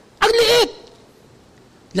 Ang liit.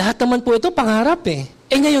 Lahat naman po ito pangarap eh.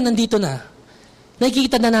 Ngayon nandito na.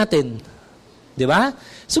 Nakikita na natin. Di ba?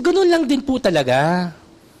 So ganun lang din po talaga.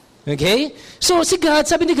 Okay? So si God,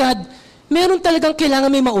 sabi ni God, meron talagang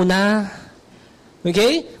kailangan may mauna.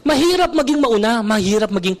 Okay? Mahirap maging mauna,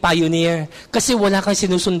 mahirap maging pioneer. Kasi wala kang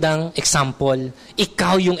sinusundang example.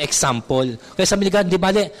 Ikaw yung example. Kaya sabi ni God, di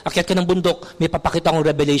bale, akyat ka ng bundok, may papakita akong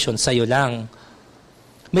revelation, sa'yo lang.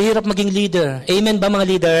 Mahirap maging leader. Amen ba mga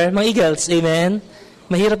leader? Mga eagles, amen?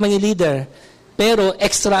 Mahirap maging leader. Pero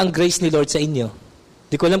extra ang grace ni Lord sa inyo.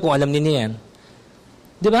 Di ko alam kung alam niyo yan.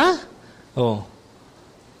 Di ba?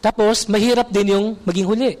 Tapos, mahirap din yung maging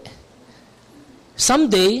huli.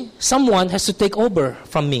 Someday, someone has to take over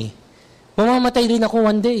from me. Mamamatay rin ako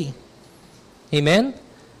one day. Amen?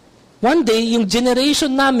 One day, yung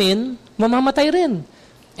generation namin, mamamatay rin.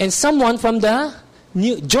 And someone from the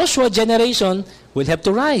new Joshua generation will have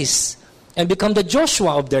to rise and become the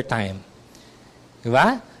Joshua of their time.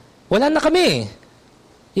 Diba? Wala na kami.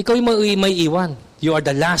 Ikaw yung may iwan. You are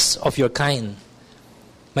the last of your kind.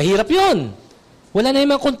 Mahirap yun. Wala na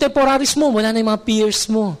yung mga contemporaries mo. Wala na yung mga peers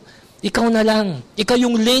mo. Ikaw na lang. Ikaw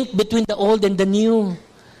yung link between the old and the new.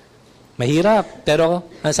 Mahirap. Pero,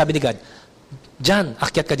 sabi ni God, John,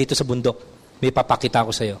 akyat ka dito sa bundok. May papakita ko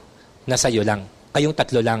sa'yo. Nasa iyo lang. Kayong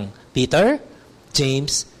tatlo lang. Peter,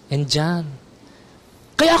 James, and John.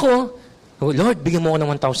 Kaya ako, Lord, bigyan mo ako ng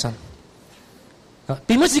 1,000.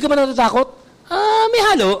 Pimas, di ka ba natatakot? May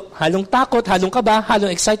halo. Halong takot, halong kaba, halong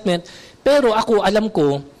excitement. Pero ako, alam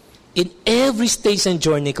ko, in every stage ng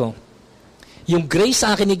journey ko, yung grace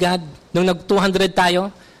sa akin ni God, nung nag-200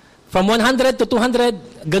 tayo, from 100 to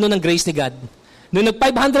 200, ganun ang grace ni God. Nung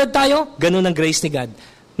nag-500 tayo, ganun ang grace ni God.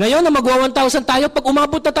 Ngayon, na mag-1,000 tayo, pag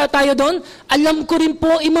umabot na tayo doon, alam ko rin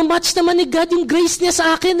po, imamatch naman ni God yung grace niya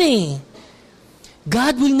sa akin eh.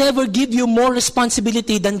 God will never give you more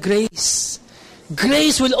responsibility than grace.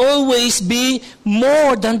 Grace will always be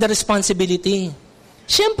more than the responsibility.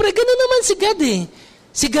 Siyempre, ganun naman si God eh.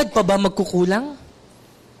 Si God pa ba magkukulang?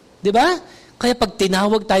 Diba? Kaya pag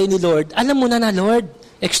tinawag tayo ni Lord, alam mo na Lord,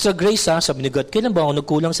 extra grace ha. Sabi ni God, kailan ba ako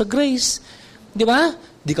nagkulang sa grace? Di ba?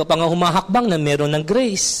 Di ka pa nga humahakbang na meron ng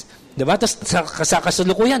grace. Di ba? Tapos sa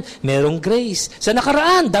kasalukuyan, merong grace. Sa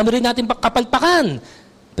nakaraan, dami rin natin kapalpakan.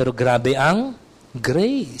 Pero grabe ang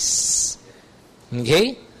grace.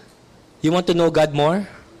 Okay? You want to know God more?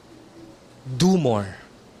 Do more.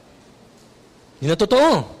 Yun ang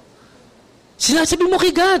totoo. Sinasabi mo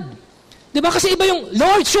kay God. Di ba? Kasi iba yung,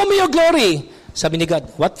 Lord, show me your glory. Sabi ni God,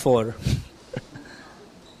 what for?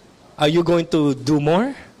 Are you going to do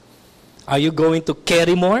more? Are you going to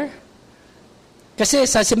carry more? Kasi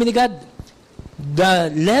sabi ni God,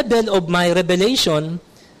 the level of my revelation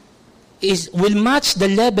will match the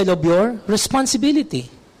level of your responsibility.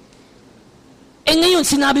 Ngayon,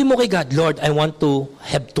 sinabi mo kay God, Lord, I want to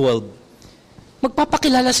have 12.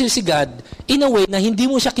 Magpapakilala sa'yo si God in a way na hindi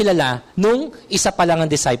mo siya kilala nung isa pa lang ang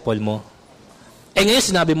disciple mo. Ngayon,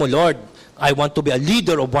 sinabi mo, Lord, I want to be a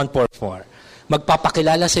leader of 144.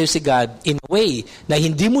 Magpapakilala sa'yo si God in a way na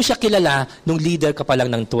hindi mo siya kilala nung leader ka pa lang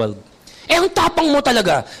ng 12. Ang tapang mo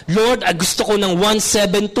talaga, Lord, gusto ko ng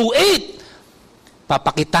 1728.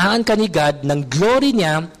 Papakitaan ka ni God ng glory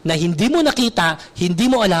niya na hindi mo nakita, hindi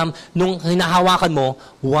mo alam, nung hinahawakan mo,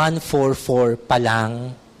 144 pa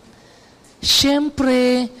lang.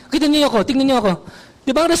 Siyempre, tingnan niyo ako.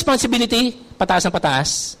 Di ba ang responsibility, pataas ng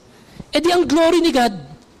pataas? Di ang glory ni God,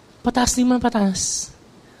 pataas din man pataas.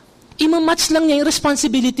 Ima-match lang niya yung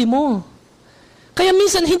responsibility mo. Kaya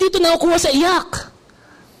minsan, hindi ito nakukuha sa iyak.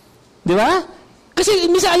 Di ba? Kasi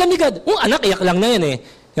minsan alam ni God, anak, iyak lang na yan eh.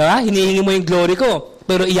 Di ba? Hinihingi mo yung glory ko,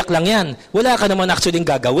 pero iyak lang yan. Wala ka naman actually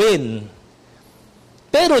gagawin.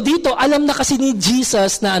 Pero dito, alam na kasi ni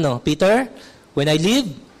Jesus na Peter, when I leave,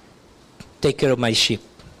 take care of my sheep.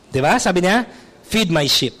 Di ba? Sabi niya, feed my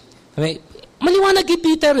sheep. Maliwanag kay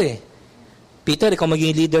Peter eh. Peter, ikaw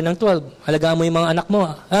maging leader ng 12. Alagaan mo yung mga anak mo.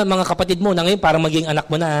 Mga kapatid mo na ngayon parang maging anak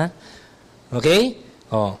mo na. Okay?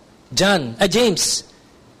 James,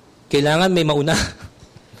 kailangan may mauna.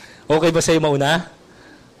 Okay ba sa'yo mauna?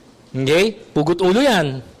 Okay? Pugot ulo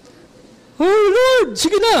yan. Oh, Lord,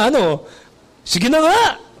 sige na, Sige na nga.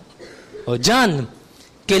 John,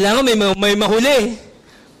 kailangan may mahuli.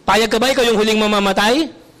 Payag ka ba ikaw yung huling mamamatay?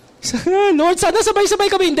 Lord, sana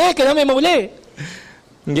sabay-sabay kami. Hindi, kailangan may mahuli.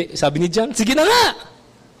 Okay, sabi ni John, sige na nga.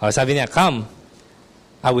 Sabi niya, come.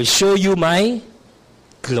 I will show you my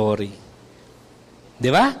glory.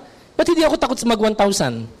 Di ba? Ba't hindi ako takot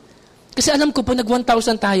mag-1,000? Kasi alam ko, po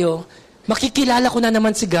nag-1,000 tayo, makikilala ko na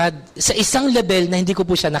naman si God sa isang level na hindi ko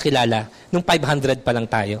po siya nakilala nung 500 pa lang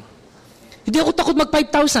tayo. Hindi ako takot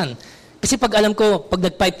mag-5,000. Kasi pag alam ko, pag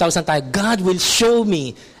nag-5,000 tayo, God will show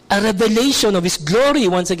me a revelation of His glory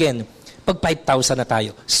once again. Pag 5,000 na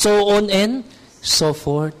tayo. So on and so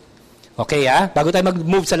forth. Okay, bago tayo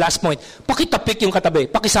mag-move sa last point, pakitapik yung katabi.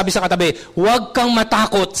 Pakisabi sa katabi, huwag kang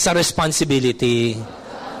matakot sa responsibility.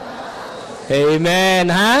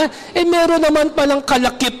 Amen, meron naman palang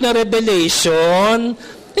kalakip na revelation.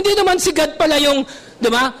 Hindi naman si God pala yung, di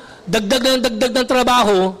ba, dagdag ng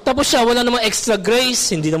trabaho, tapos siya, wala namang extra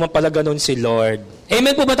grace. Hindi naman pala ganun si Lord.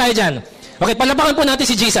 Amen po ba tayo dyan? Okay, palapakan po natin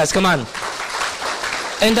si Jesus. Come on.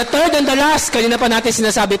 And the third and the last, kanina pa natin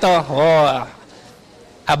sinasabi to,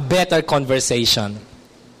 a better conversation.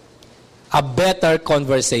 A better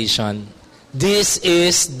conversation. This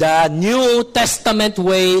is the New Testament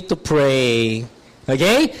way to pray.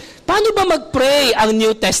 Okay? Paano ba mag-pray ang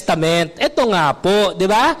New Testament? Ito nga po, di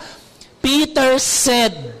ba? Peter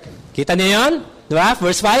said, kita niyo yun? Di ba?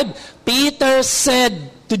 Verse 5, Peter said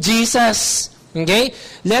to Jesus, okay?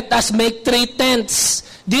 Let us make 3 tents.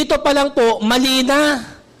 Dito pa lang po, mali na.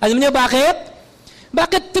 Alam niyo bakit?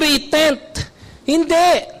 Bakit 3 tent? Hindi.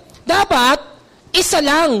 Dapat, isa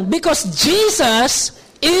lang. Because Jesus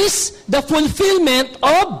is the fulfillment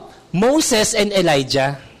of Moses and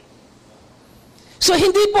Elijah. So,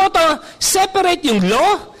 hindi po ito separate yung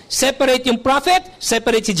law, separate yung prophet,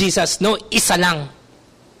 separate si Jesus. No, isa lang.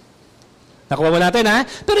 Nakuha mo natin,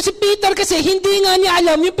 Pero si Peter kasi, hindi nga niya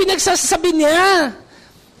alam yung pinagsasabi niya.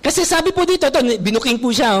 Kasi sabi po dito, ito, binuking po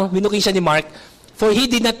siya, binuking siya ni Mark, for he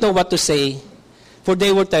did not know what to say, for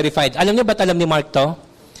they were terrified. Alam niyo ba't alam ni Mark to?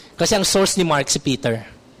 Kasi ang source ni Mark si Peter.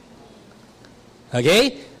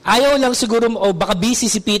 Okay? Ayaw lang siguro, o baka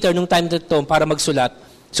busy si Peter nung time na ito para magsulat.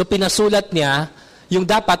 So, pinasulat niya, yung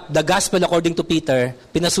dapat, the gospel according to Peter,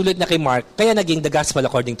 pinasulat niya kay Mark, kaya naging the gospel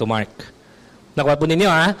according to Mark. Nakuha po ninyo,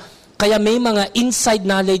 Kaya may mga inside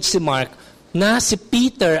knowledge si Mark na si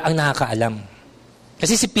Peter ang nakakaalam.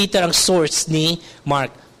 Kasi si Peter ang source ni Mark.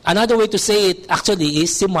 Another way to say it, actually, is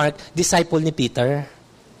si Mark, disciple ni Peter.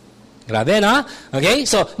 Grabe, no? Okay?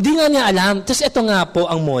 So, di nga niya alam. Tapos ito nga po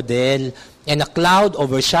ang model. And a cloud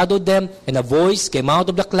overshadowed them, and a voice came out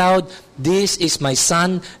of the cloud, "This is my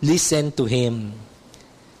son, listen to him."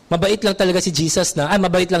 Mabait lang talaga si Jesus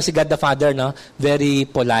mabait lang si God the Father, no? Very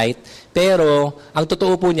polite. Pero, ang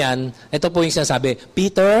totoo po niyan, ito po yung sinasabi,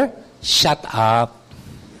 Peter, shut up.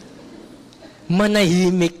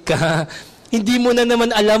 Manahimik ka. Hindi mo na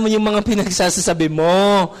naman alam yung mga pinagsasabi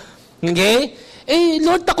mo. Okay?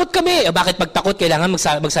 Lord, takot kami. Bakit pag takot, kailangan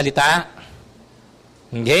magsalita?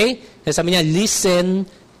 Okay? Sabi niya, listen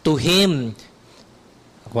to Him.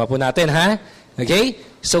 Nakuha po natin,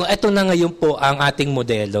 Okay? So, ito na ngayon po ang ating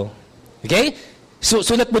modelo. Okay? So,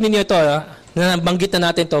 sulat po ninyo ito, nabanggit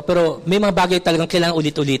na natin to, pero may mga bagay talagang kailangan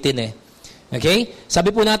ulit-ulitin, Okay?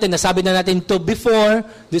 Sabi po natin, nasabi na natin to before,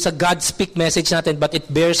 there's a God speak message natin, but it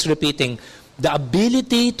bears repeating. The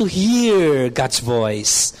ability to hear God's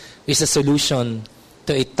voice is a solution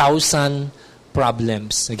to 1,000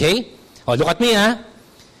 problems. Okay? Look at me,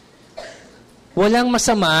 Walang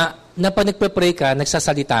masama na pag nagpe-pray ka,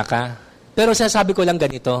 nagsasalita ka. Pero sasabi ko lang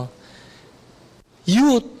ganito,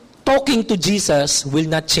 you talking to Jesus will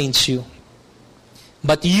not change you.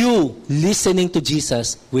 But you listening to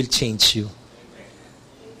Jesus will change you.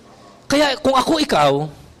 Kaya kung ako ikaw,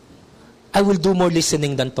 I will do more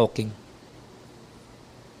listening than talking.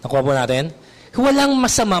 Nakuha po natin? Walang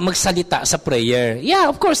masama magsalita sa prayer. Yeah,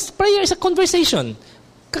 of course, prayer is a conversation.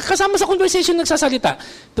 Kasama sa conversation nagsasalita.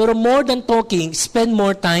 Pero more than talking, spend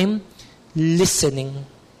more time listening.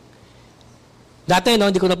 Dati,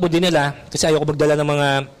 hindi ko na po dinala kasi ayoko magdala ng mga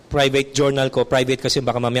private journal ko. Private kasi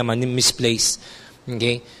baka mamaya misplace.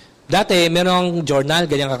 Okay? Dati, merong journal,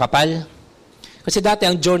 ganyang kakapal. Kasi dati,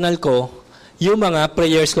 ang journal ko, yung mga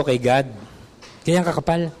prayers ko kay God. Ganyang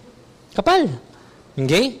kakapal. Kapal.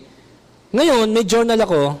 Okay? Ngayon, may journal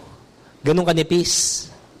ako, ganun kanipis.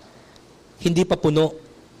 Hindi pa puno.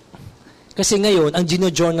 Kasi ngayon, ang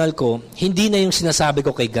gino-journal ko, hindi na yung sinasabi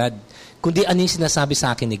ko kay God, kundi ano yung sinasabi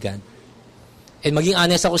sa akin ni God. And maging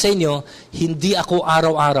honest ako sa inyo, hindi ako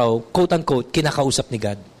araw-araw, quote-unquote, kinakausap ni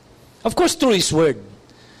God. Of course, through His Word.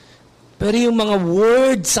 Pero yung mga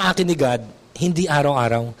words sa akin ni God, hindi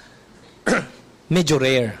araw-araw. Medyo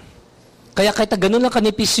rare. Kaya kahit ganun lang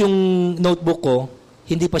kanipis yung notebook ko,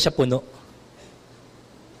 hindi pa siya puno.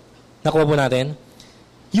 Nakuha po natin?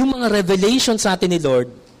 Yung mga revelation sa atin ni Lord,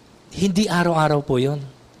 hindi araw-araw po yun.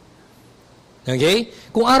 Okay?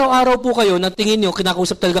 Kung araw-araw po kayo, natingin nyo,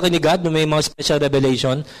 kinakausap talaga kayo ni God, may mga special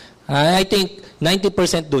revelation, I think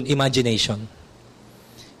 90% dun, imagination.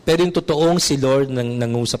 pero yung totoong si Lord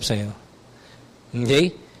nangusap sa'yo.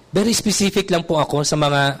 Okay? Very specific lang po ako sa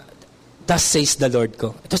mga thus says the Lord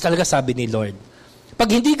ko. Ito talaga sabi ni Lord.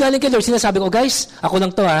 Pag hindi galing kay Lord, sinasabi ko, guys, ako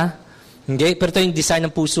lang to ha. Okay? Pero ito yung design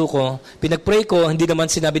ng puso ko. Pinag-pray ko, hindi naman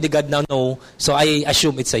sinabi ni God na no, so I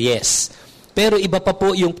assume it's a yes. Pero iba pa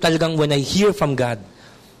po yung talagang when I hear from God.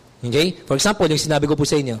 Okay? For example, yung sinabi ko po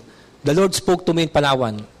sa inyo, the Lord spoke to me in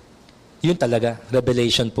Palawan. Yun talaga,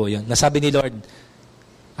 revelation po yun. Nasabi ni Lord,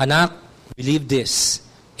 anak, believe this.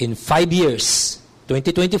 In 5 years,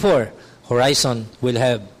 2024, Horizon will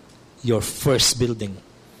have your first building.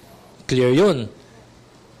 Clear yun.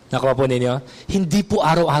 Nakuha po ninyo? Hindi po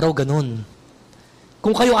araw-araw ganun.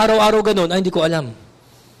 Kung kayo araw-araw ganun, ay hindi ko alam.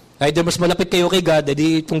 Either mas malapit kayo kay God,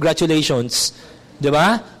 edi congratulations.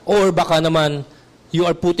 Diba? Or baka naman, you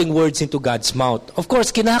are putting words into God's mouth. Of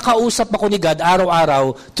course, kinakausap ako ni God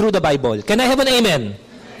araw-araw through the Bible. Can I have an amen?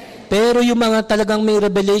 Pero yung mga talagang may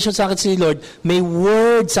revelation sa akin si Lord, may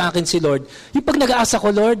word sa akin si Lord, yung pag nag-aasa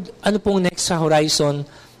ko, Lord, ano pong next sa horizon?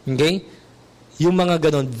 Okay? Yung mga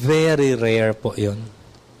ganun, very rare po yun.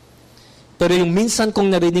 Pero yung minsan kong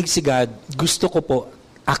narinig si God, gusto ko po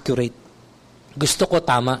accurate. Gusto ko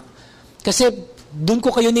tama. Kasi doon ko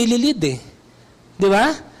kayo nililid eh. Di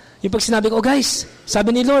ba? Yung pag sinabi ko, oh guys,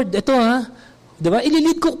 sabi ni Lord, ito ha, di ba?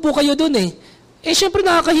 Ililid ko po kayo doon eh. Eh, syempre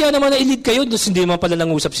nakakahiya naman na ilid kayo, doon hindi naman pala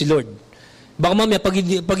nangusap si Lord. Baka mamaya,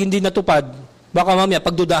 pag hindi natupad, baka mamaya,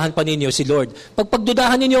 pagdudahan pa ninyo si Lord. Pag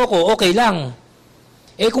pagdudahan ninyo ako, okay lang.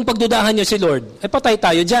 Eh, kung pagdudahan nyo si Lord, eh, patay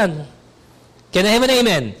tayo dyan. Can I have an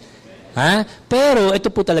amen? Ha? Pero, ito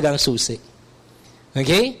po talaga ang susi.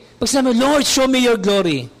 Okay? Pag sinabi, Lord, show me your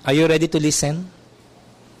glory. Are you ready to listen?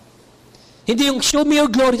 Hindi yung show me your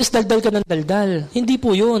glory, tapos daldal ka ng daldal. Hindi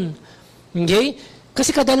po yun. Okay?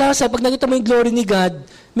 Kasi kadalasan, pag nakita mo yung glory ni God,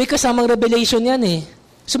 may kasamang revelation yan eh.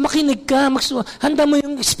 So makinig ka, handa mo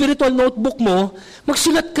yung spiritual notebook mo,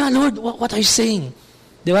 magsulat ka, Lord, what are you saying?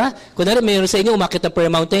 Di ba? Kunwari, mayroon sa inyo, umakit ng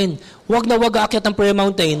prayer mountain. Huwag na huwag aakyat ng prayer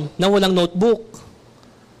mountain na walang notebook.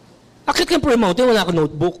 Akit ka ng prayer mountain, wala kang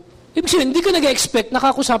notebook. Ibig sabihin, hindi ka nag-expect,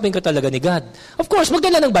 nakakusapin ka talaga ni God. Of course,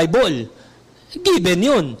 magdala ng Bible. Given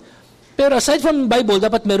yun. Pero aside from Bible,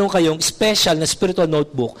 dapat meron kayong special na spiritual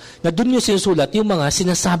notebook na doon nyo sinusulat yung mga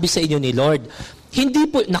sinasabi sa inyo ni Lord. Hindi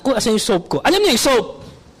po, naku, asan yung soap ko? Alam niyo yung soap?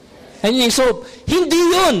 Alam niyo yung soap? Hindi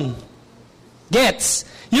yun. Gets?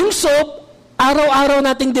 Yung soap, araw-araw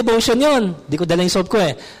nating devotion yun. Hindi ko dala yung soap ko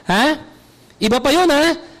eh. Ha? Iba pa yun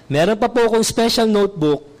ha? Meron pa po akong special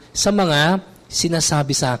notebook sa mga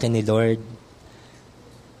sinasabi sa akin ni Lord.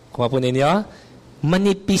 Kuha po ninyo?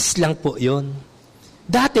 Manipis lang po yun.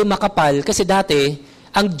 Dati makapal, kasi dati,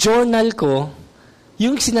 ang journal ko,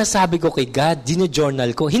 yung sinasabi ko kay God,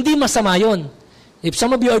 journal ko, hindi masama yun. If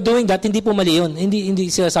some of you are doing that, hindi po mali yun.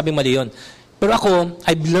 Hindi sinasabing mali yun. Pero ako,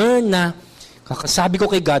 I've learned na, kakasabi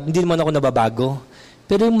ko kay God, hindi naman ako nababago.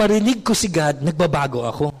 Pero yung marinig ko si God, nagbabago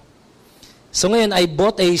ako. So ngayon, I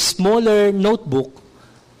bought a smaller notebook,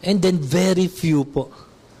 and then very few po.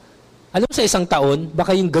 Alam mo sa isang taon,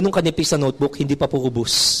 baka yung ganun kanipis na notebook, hindi pa po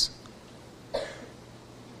ubus.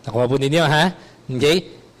 Nakuha po ninyo, ha?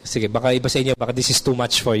 Okay? Sige, baka iba sa inyo, baka this is too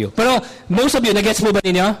much for you. Pero, most of you, nag-gets po ba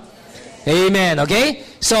ninyo? Amen, okay?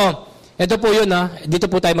 So, ito po yun, ha? Dito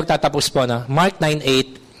po tayo magtatapos po, na Mark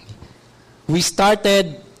 9:8. We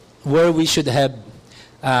started where we should have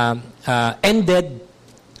ended.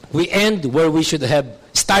 We end where we should have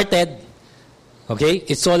started. Okay?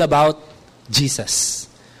 It's all about Jesus.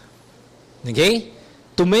 Okay?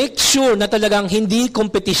 To make sure na talagang hindi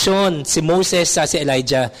kompetisyon si Moses sa si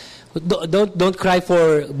Elijah. Don't cry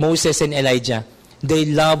for Moses and Elijah.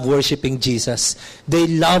 They love worshiping Jesus.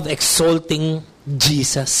 They love exalting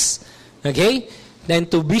Jesus. Okay?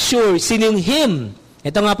 Then to be sure, sino yung him?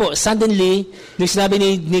 Ito nga po, suddenly, nung sinabi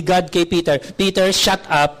ni God kay Peter, Peter, shut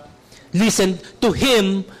up. Listen to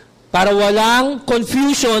him para walang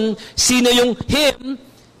confusion. Sino yung him?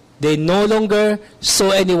 They no longer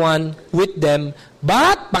saw anyone with them.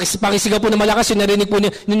 But, pakisigaw po na malakas, yung narinig po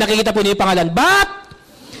niyo, yung nakikita po niyo yung pangalan. But,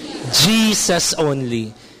 Jesus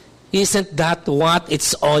only. Isn't that what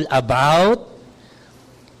it's all about?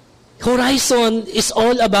 Horizon is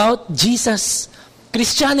all about Jesus.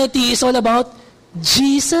 Christianity is all about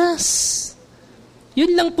Jesus.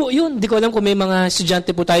 Yun lang po yun. Di ko alam kung may mga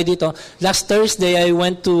estudyante po tayo dito. Last Thursday, I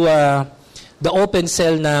went to the open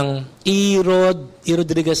cell ng E.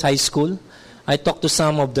 Rodriguez High School. I talked to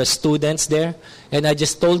some of the students there, and I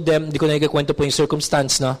just told them, di ko na ikakwento po yung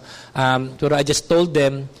circumstance, no? Pero I just told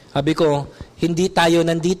them, sabi ko, hindi tayo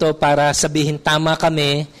nandito para sabihin tama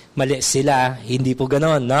kami, mali sila. Hindi po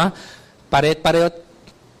ganon, no? Pareho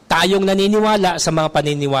tayong naniniwala sa mga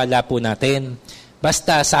paniniwala po natin.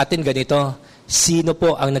 Basta sa atin ganito, sino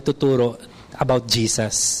po ang nagtuturo about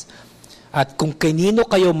Jesus? At kung kanino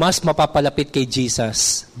kayo mas mapapalapit kay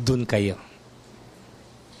Jesus, dun kayo.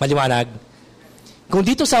 Maliwanag? Kung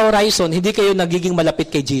dito sa horizon, hindi kayo nagiging malapit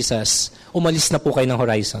kay Jesus, umalis na po kayo ng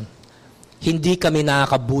horizon. Hindi kami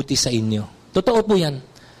nakakabuti sa inyo. Totoo po yan.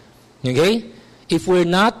 Okay? If we're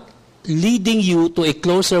not leading you to a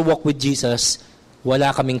closer walk with Jesus,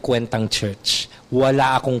 wala kaming kwentang church.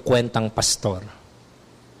 Wala akong kwentang pastor.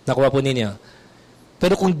 Nakuha po ninyo.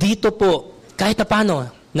 Pero kung dito po, kahit na paano,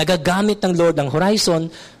 nagagamit ng Lord ang horizon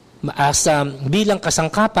as bilang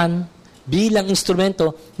kasangkapan, bilang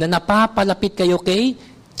instrumento na napapalapit kayo kay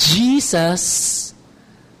Jesus,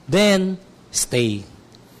 then stay.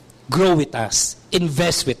 Grow with us.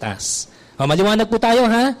 Invest with us. Maliwanag po tayo,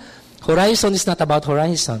 ha? Horizon is not about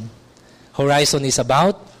horizon. Horizon is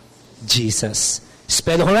about Jesus.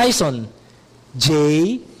 Spell horizon.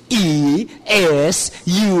 J-E-S-U-S.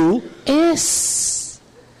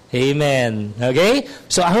 Amen. Okay?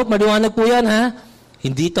 So I hope maliwanag po yan, ha?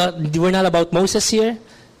 We're not about Moses here.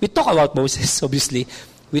 We talk about Moses, obviously.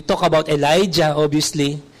 We talk about Elijah,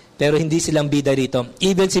 obviously. Pero hindi silang bida rito.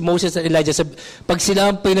 Even si Moses at Elijah, pag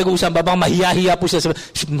sila ang pinag-uusapan, babang mahiya-hiya po sila.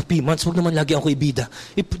 Pimans, huwag naman lagi ako ibida.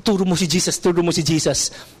 Turo mo si Jesus, turo mo si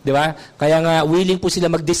Jesus. Di ba? Kaya nga, willing po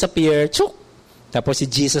sila mag-disappear. Tsuk! Tapos si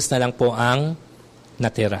Jesus na lang po ang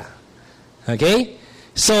natira. Okay?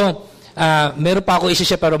 So, meron pa ako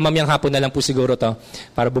isi-share, pero mamayang hapon na lang po siguro to.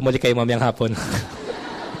 Para bumalik kayo mamayang hapon.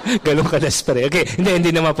 Galong ka desperate. Okay,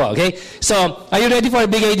 hindi naman po. Okay? So, are you ready for a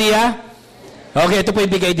big idea? Okay, ito po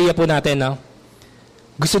yung big idea po natin. No?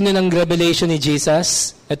 Gusto niyo ng revelation ni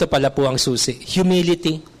Jesus? Ito pala po ang susi.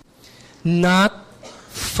 Humility, not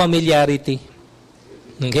familiarity.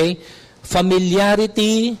 Okay?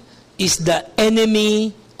 Familiarity is the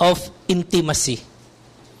enemy of intimacy.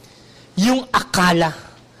 Yung akala.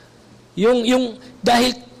 Yung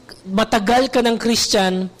dahil matagal ka ng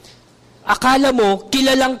Christian, akala mo,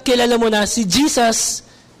 kilala mo na si Jesus,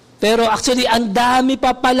 pero actually, ang dami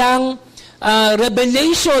pa palang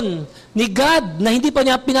revelation ni God na hindi pa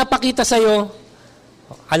niya pinapakita sa'yo.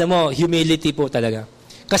 Alam mo, humility po talaga.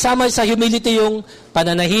 Kasama sa humility yung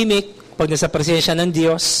pananahimik pag nasa presensya ng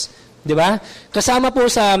Diyos. Di ba? Kasama po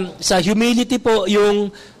sa humility po yung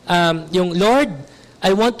Lord,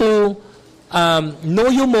 I want to know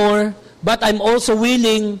you more, but I'm also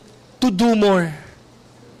willing to do more.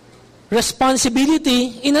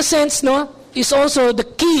 Responsibility, in a sense, no, is also the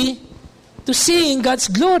key to seeing God's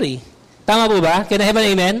glory. Tama po ba? Can I have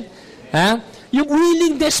an amen? Ha? Yung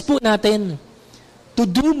willingness po natin to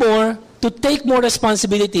do more, to take more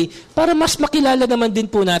responsibility, para mas makilala naman din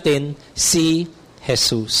po natin si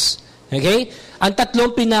Jesus. Okay? Ang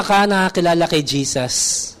tatlong pinaka nakakilala kay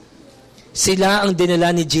Jesus. Sila ang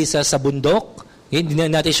dinala ni Jesus sa bundok. Hindi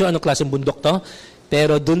na natin sure anong klaseng bundok to.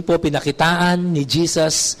 Pero dun po pinakitaan ni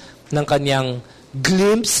Jesus ng kanyang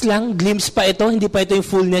glimpse lang. Glimpse pa ito. Hindi pa ito yung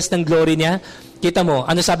fullness ng glory niya. Kita mo,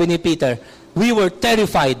 ano sabi ni Peter? We were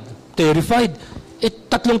terrified. Terrified? 3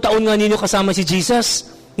 taon nga ninyo kasama si Jesus.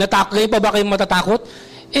 Kayo pa ba kayong matatakot?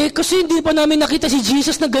 Kasi hindi pa namin nakita si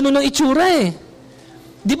Jesus na gano'n ang itsura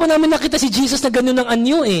Hindi pa namin nakita si Jesus na gano'n ang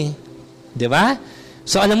anyo Di ba?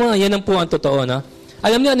 So alam mo, yan ang po ang totoo, no?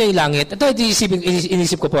 Alam niyo ano yung langit? Ito,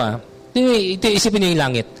 inisip ko po, Ito, isipin niyo yung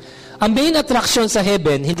langit. Ang main attraction sa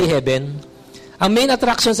heaven, hindi heaven. Ang main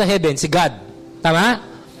attraction sa heaven, si God. Tama?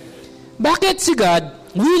 Bakit si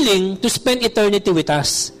God willing to spend eternity with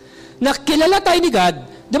us? Nakilala tayo ni God,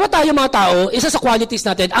 di ba tayo mga tao, isa sa qualities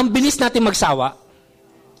natin, ang bilis natin magsawa.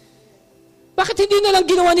 Bakit hindi na lang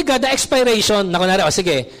ginawa ni God na expiration? Na kunwari,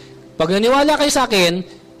 sige, pag naniwala kayo sa akin,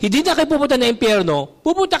 hindi na kayo pupunta na impyerno,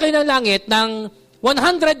 pupunta kayo ng langit ng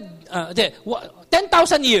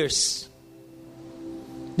 10,000 years.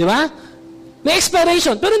 Di ba? May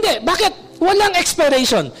expiration. Pero hindi. Bakit? Walang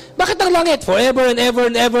expiration. Bakit ang langit? Forever and ever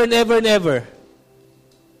and ever and ever and ever.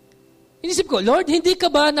 Inisip ko, Lord, hindi ka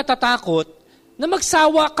ba natatakot na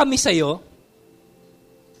magsawa kami sa'yo?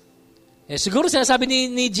 Siguro sinasabi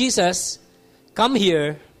ni Jesus, come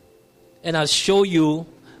here and I'll show you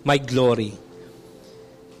my glory.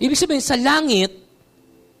 Ibig sabihin, sa langit,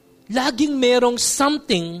 laging merong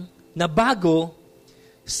something na bago,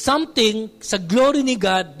 something sa glory ni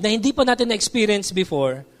God na hindi pa natin na-experience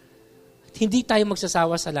before, at hindi tayo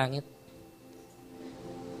magsasawa sa langit.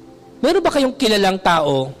 Meron ba kayong kilalang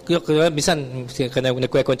tao, minsan,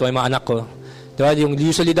 nagkwekwento yung mga anak ko, diba, yung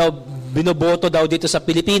usually daw, binoboto daw dito sa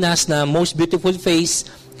Pilipinas na most beautiful face,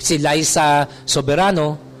 si Liza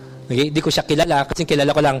Soberano. Okay? Hindi ko siya kilala, kasi kilala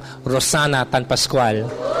ko lang Rosana Tan Pascual.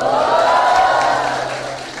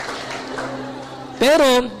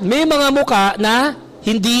 Pero may mga muka na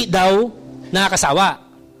hindi daw nakakasawa.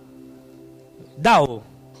 Daw.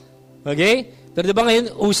 Okay? Pero di ba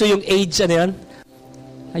ngayon, uso yung age, ano yun?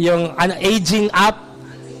 Yung aging up,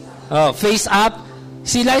 face up.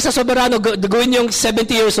 Si Liza Soberano, gawin yung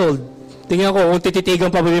 70 years old. Tingnan ko kung tititigan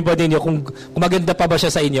pa ba ninyo, kung maganda pa ba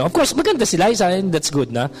siya sa inyo. Of course, maganda si Liza, and that's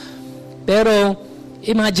good na. Pero,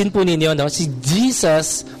 imagine po ninyo, no? Si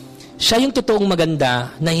Jesus, siya yung totoong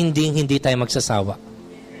maganda na hindi tayo magsasawa.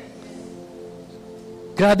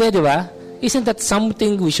 Grabe, di ba? Isn't that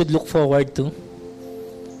something we should look forward to?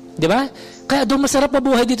 Di ba? Kaya doon masarap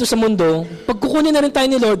mabuhay dito sa mundo, pag kukunin na rin tayo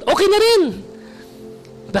ni Lord, okay na rin.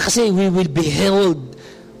 Kasi we will behold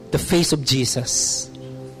the face of Jesus.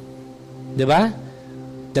 Di ba?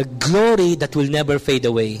 The glory that will never fade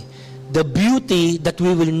away. The beauty that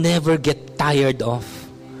we will never get tired of.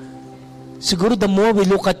 Siguro the more we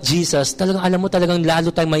look at Jesus, talagang alam mo talagang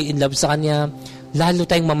lalo tayong may in love sa Kanya, lalo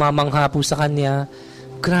tayong mamamangha po sa Kanya.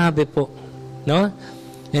 Grabe po. No?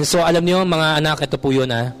 And so alam niyo mga anak, ito po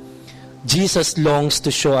yun Jesus longs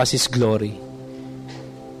to show us His glory.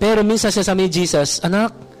 Pero minsan sasabi ni Jesus,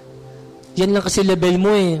 anak, yan lang kasi level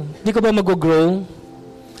mo eh. Hindi ka ba mag-grow?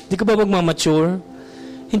 Hindi ka ba mag-mature?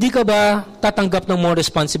 Hindi ka ba tatanggap ng more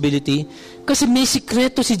responsibility? Kasi may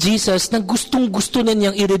sikreto si Jesus na gustong-gusto na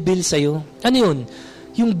niyang i-reveal sa'yo. Ano yun?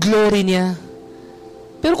 Yung glory niya.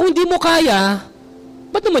 Pero kung hindi mo kaya,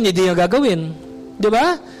 ba't naman hindi niya gagawin?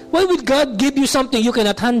 Diba? Why will God give you something you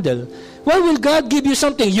cannot handle? Why will God give you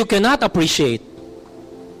something you cannot appreciate?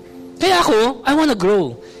 Kaya ako, I wanna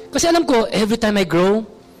grow. Kasi alam ko, every time I grow,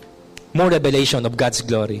 more revelation of God's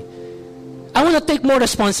glory. I wanna take more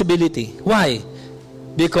responsibility. Why?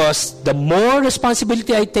 Because the more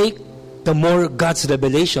responsibility I take, the more God's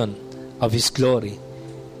revelation of His glory.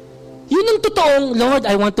 Yun ang totoong, Lord,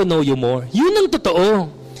 I want to know you more. Yun ang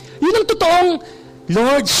totoo. Yun ang totoong,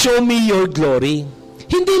 Lord, show me your glory.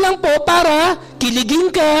 Hindi lang po para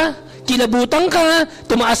kiligin ka, kilabutan ka,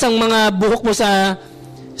 tumaas ang mga buhok mo sa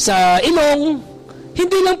ilong.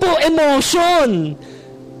 Hindi lang po emotion.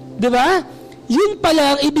 Di ba? Yun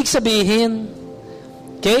pala ang ibig sabihin.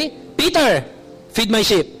 Okay? Peter, feed my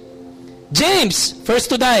sheep. James,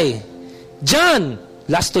 first to die. John,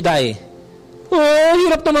 last to die. Oh,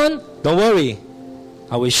 hirap naman. Don't worry.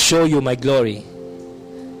 I will show you my glory.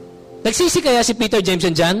 Nagsisi kaya si Peter, James,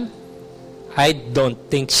 and John? I don't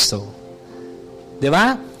think so. Di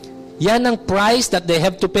ba? Yan ang price that they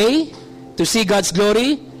have to pay to see God's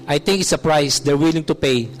glory. I think it's a price they're willing to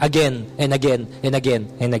pay again and again and again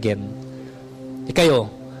and again.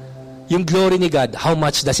 Kayo, yung glory ni God, how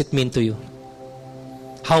much does it mean to you?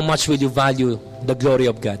 How much will you value the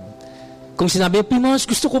glory of God? Kung sinabi, Pimas,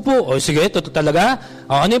 gusto ko po. O sige, totoo talaga.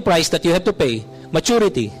 Ano yung price that you have to pay?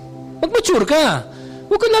 Maturity. Mag-mature ka.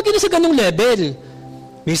 Huwag ka lagi na sa ganung level.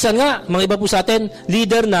 Minsan nga, mga iba po sa atin,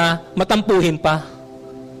 leader na matampuhin pa.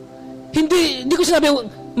 Hindi ko sinabi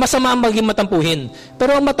masama maging matampuhin.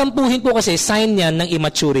 Pero ang matampuhin po kasi, sign yan ng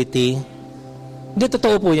immaturity. Hindi,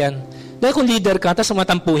 totoo po yan. Dahil kung leader ka, tapos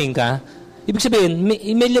matampuhin ka, ibig sabihin,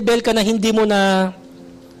 may level ka na hindi mo na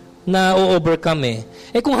o-overcome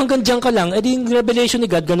kung hanggang dyan ka lang, edi yung revelation ni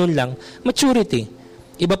God, ganun lang. Maturity.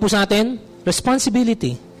 Iba po sa atin,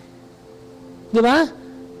 responsibility. Di ba?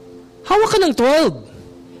 Hawak ka ng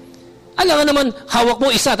 12. Alam nga naman, hawak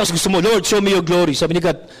mo isa, tapos gusto mo, Lord, show me your glory. Sabi ni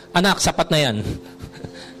God, anak, sapat na yan.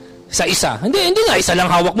 Sa isa. Hindi nga, isa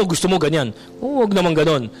lang hawak mo, gusto mo ganyan. Huwag naman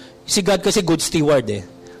ganun. Si God kasi good steward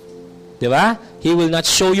Di ba? He will not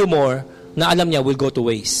show you more na alam niya will go to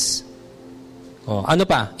waste. Ano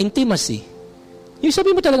pa? Intimacy. Yung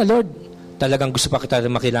sabi mo talaga, Lord, talagang gusto pa kita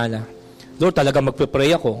makilala. Lord, talagang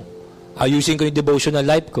magpe-pray ako. Ayusin ko yung devotional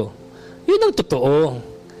life ko. Yun ang totoo.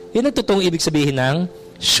 Yun ang totoong ibig sabihin ng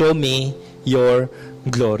show me your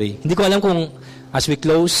glory. Hindi ko alam kung as we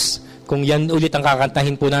close, kung yan ulit ang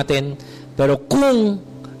kakantahin po natin. Pero kung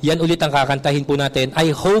yan ulit ang kakantahin po natin,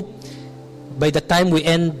 I hope by the time we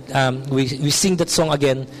end, we sing that song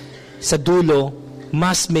again, sa dulo,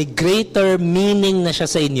 mas may greater meaning na siya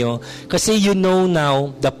sa inyo kasi you know now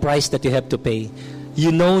the price that you have to pay.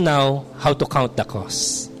 You know now how to count the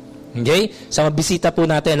cost. Okay? Sa mabisita po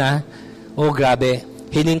natin grabe.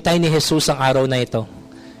 Hinintay ni Jesus ang araw na ito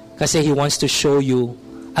kasi He wants to show you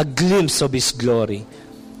a glimpse of His glory.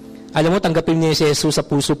 Alam mo, tanggapin niyo si Jesus sa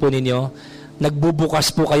puso po ninyo.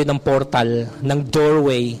 Nagbubukas po kayo ng portal, ng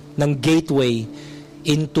doorway, ng gateway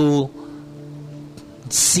into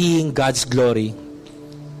seeing God's glory.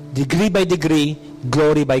 Degree by degree,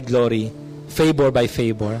 glory by glory, favor by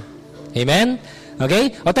favor. Amen?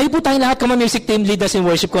 Okay? O tayo po tayo lahat, come on music team, lead us in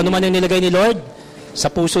worship. Kung ano man yung nilagay ni Lord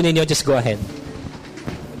sa puso ninyo, just go ahead.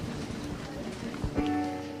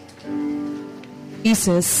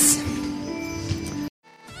 Jesus.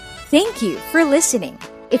 Thank you for listening.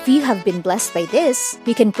 If you have been blessed by this,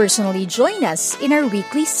 you can personally join us in our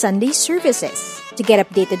weekly Sunday services. To get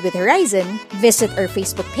updated with Horizon, visit our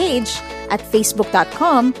Facebook page at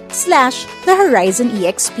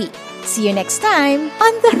facebook.com/TheHorizonEXP. See you next time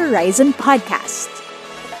on the Horizon Podcast.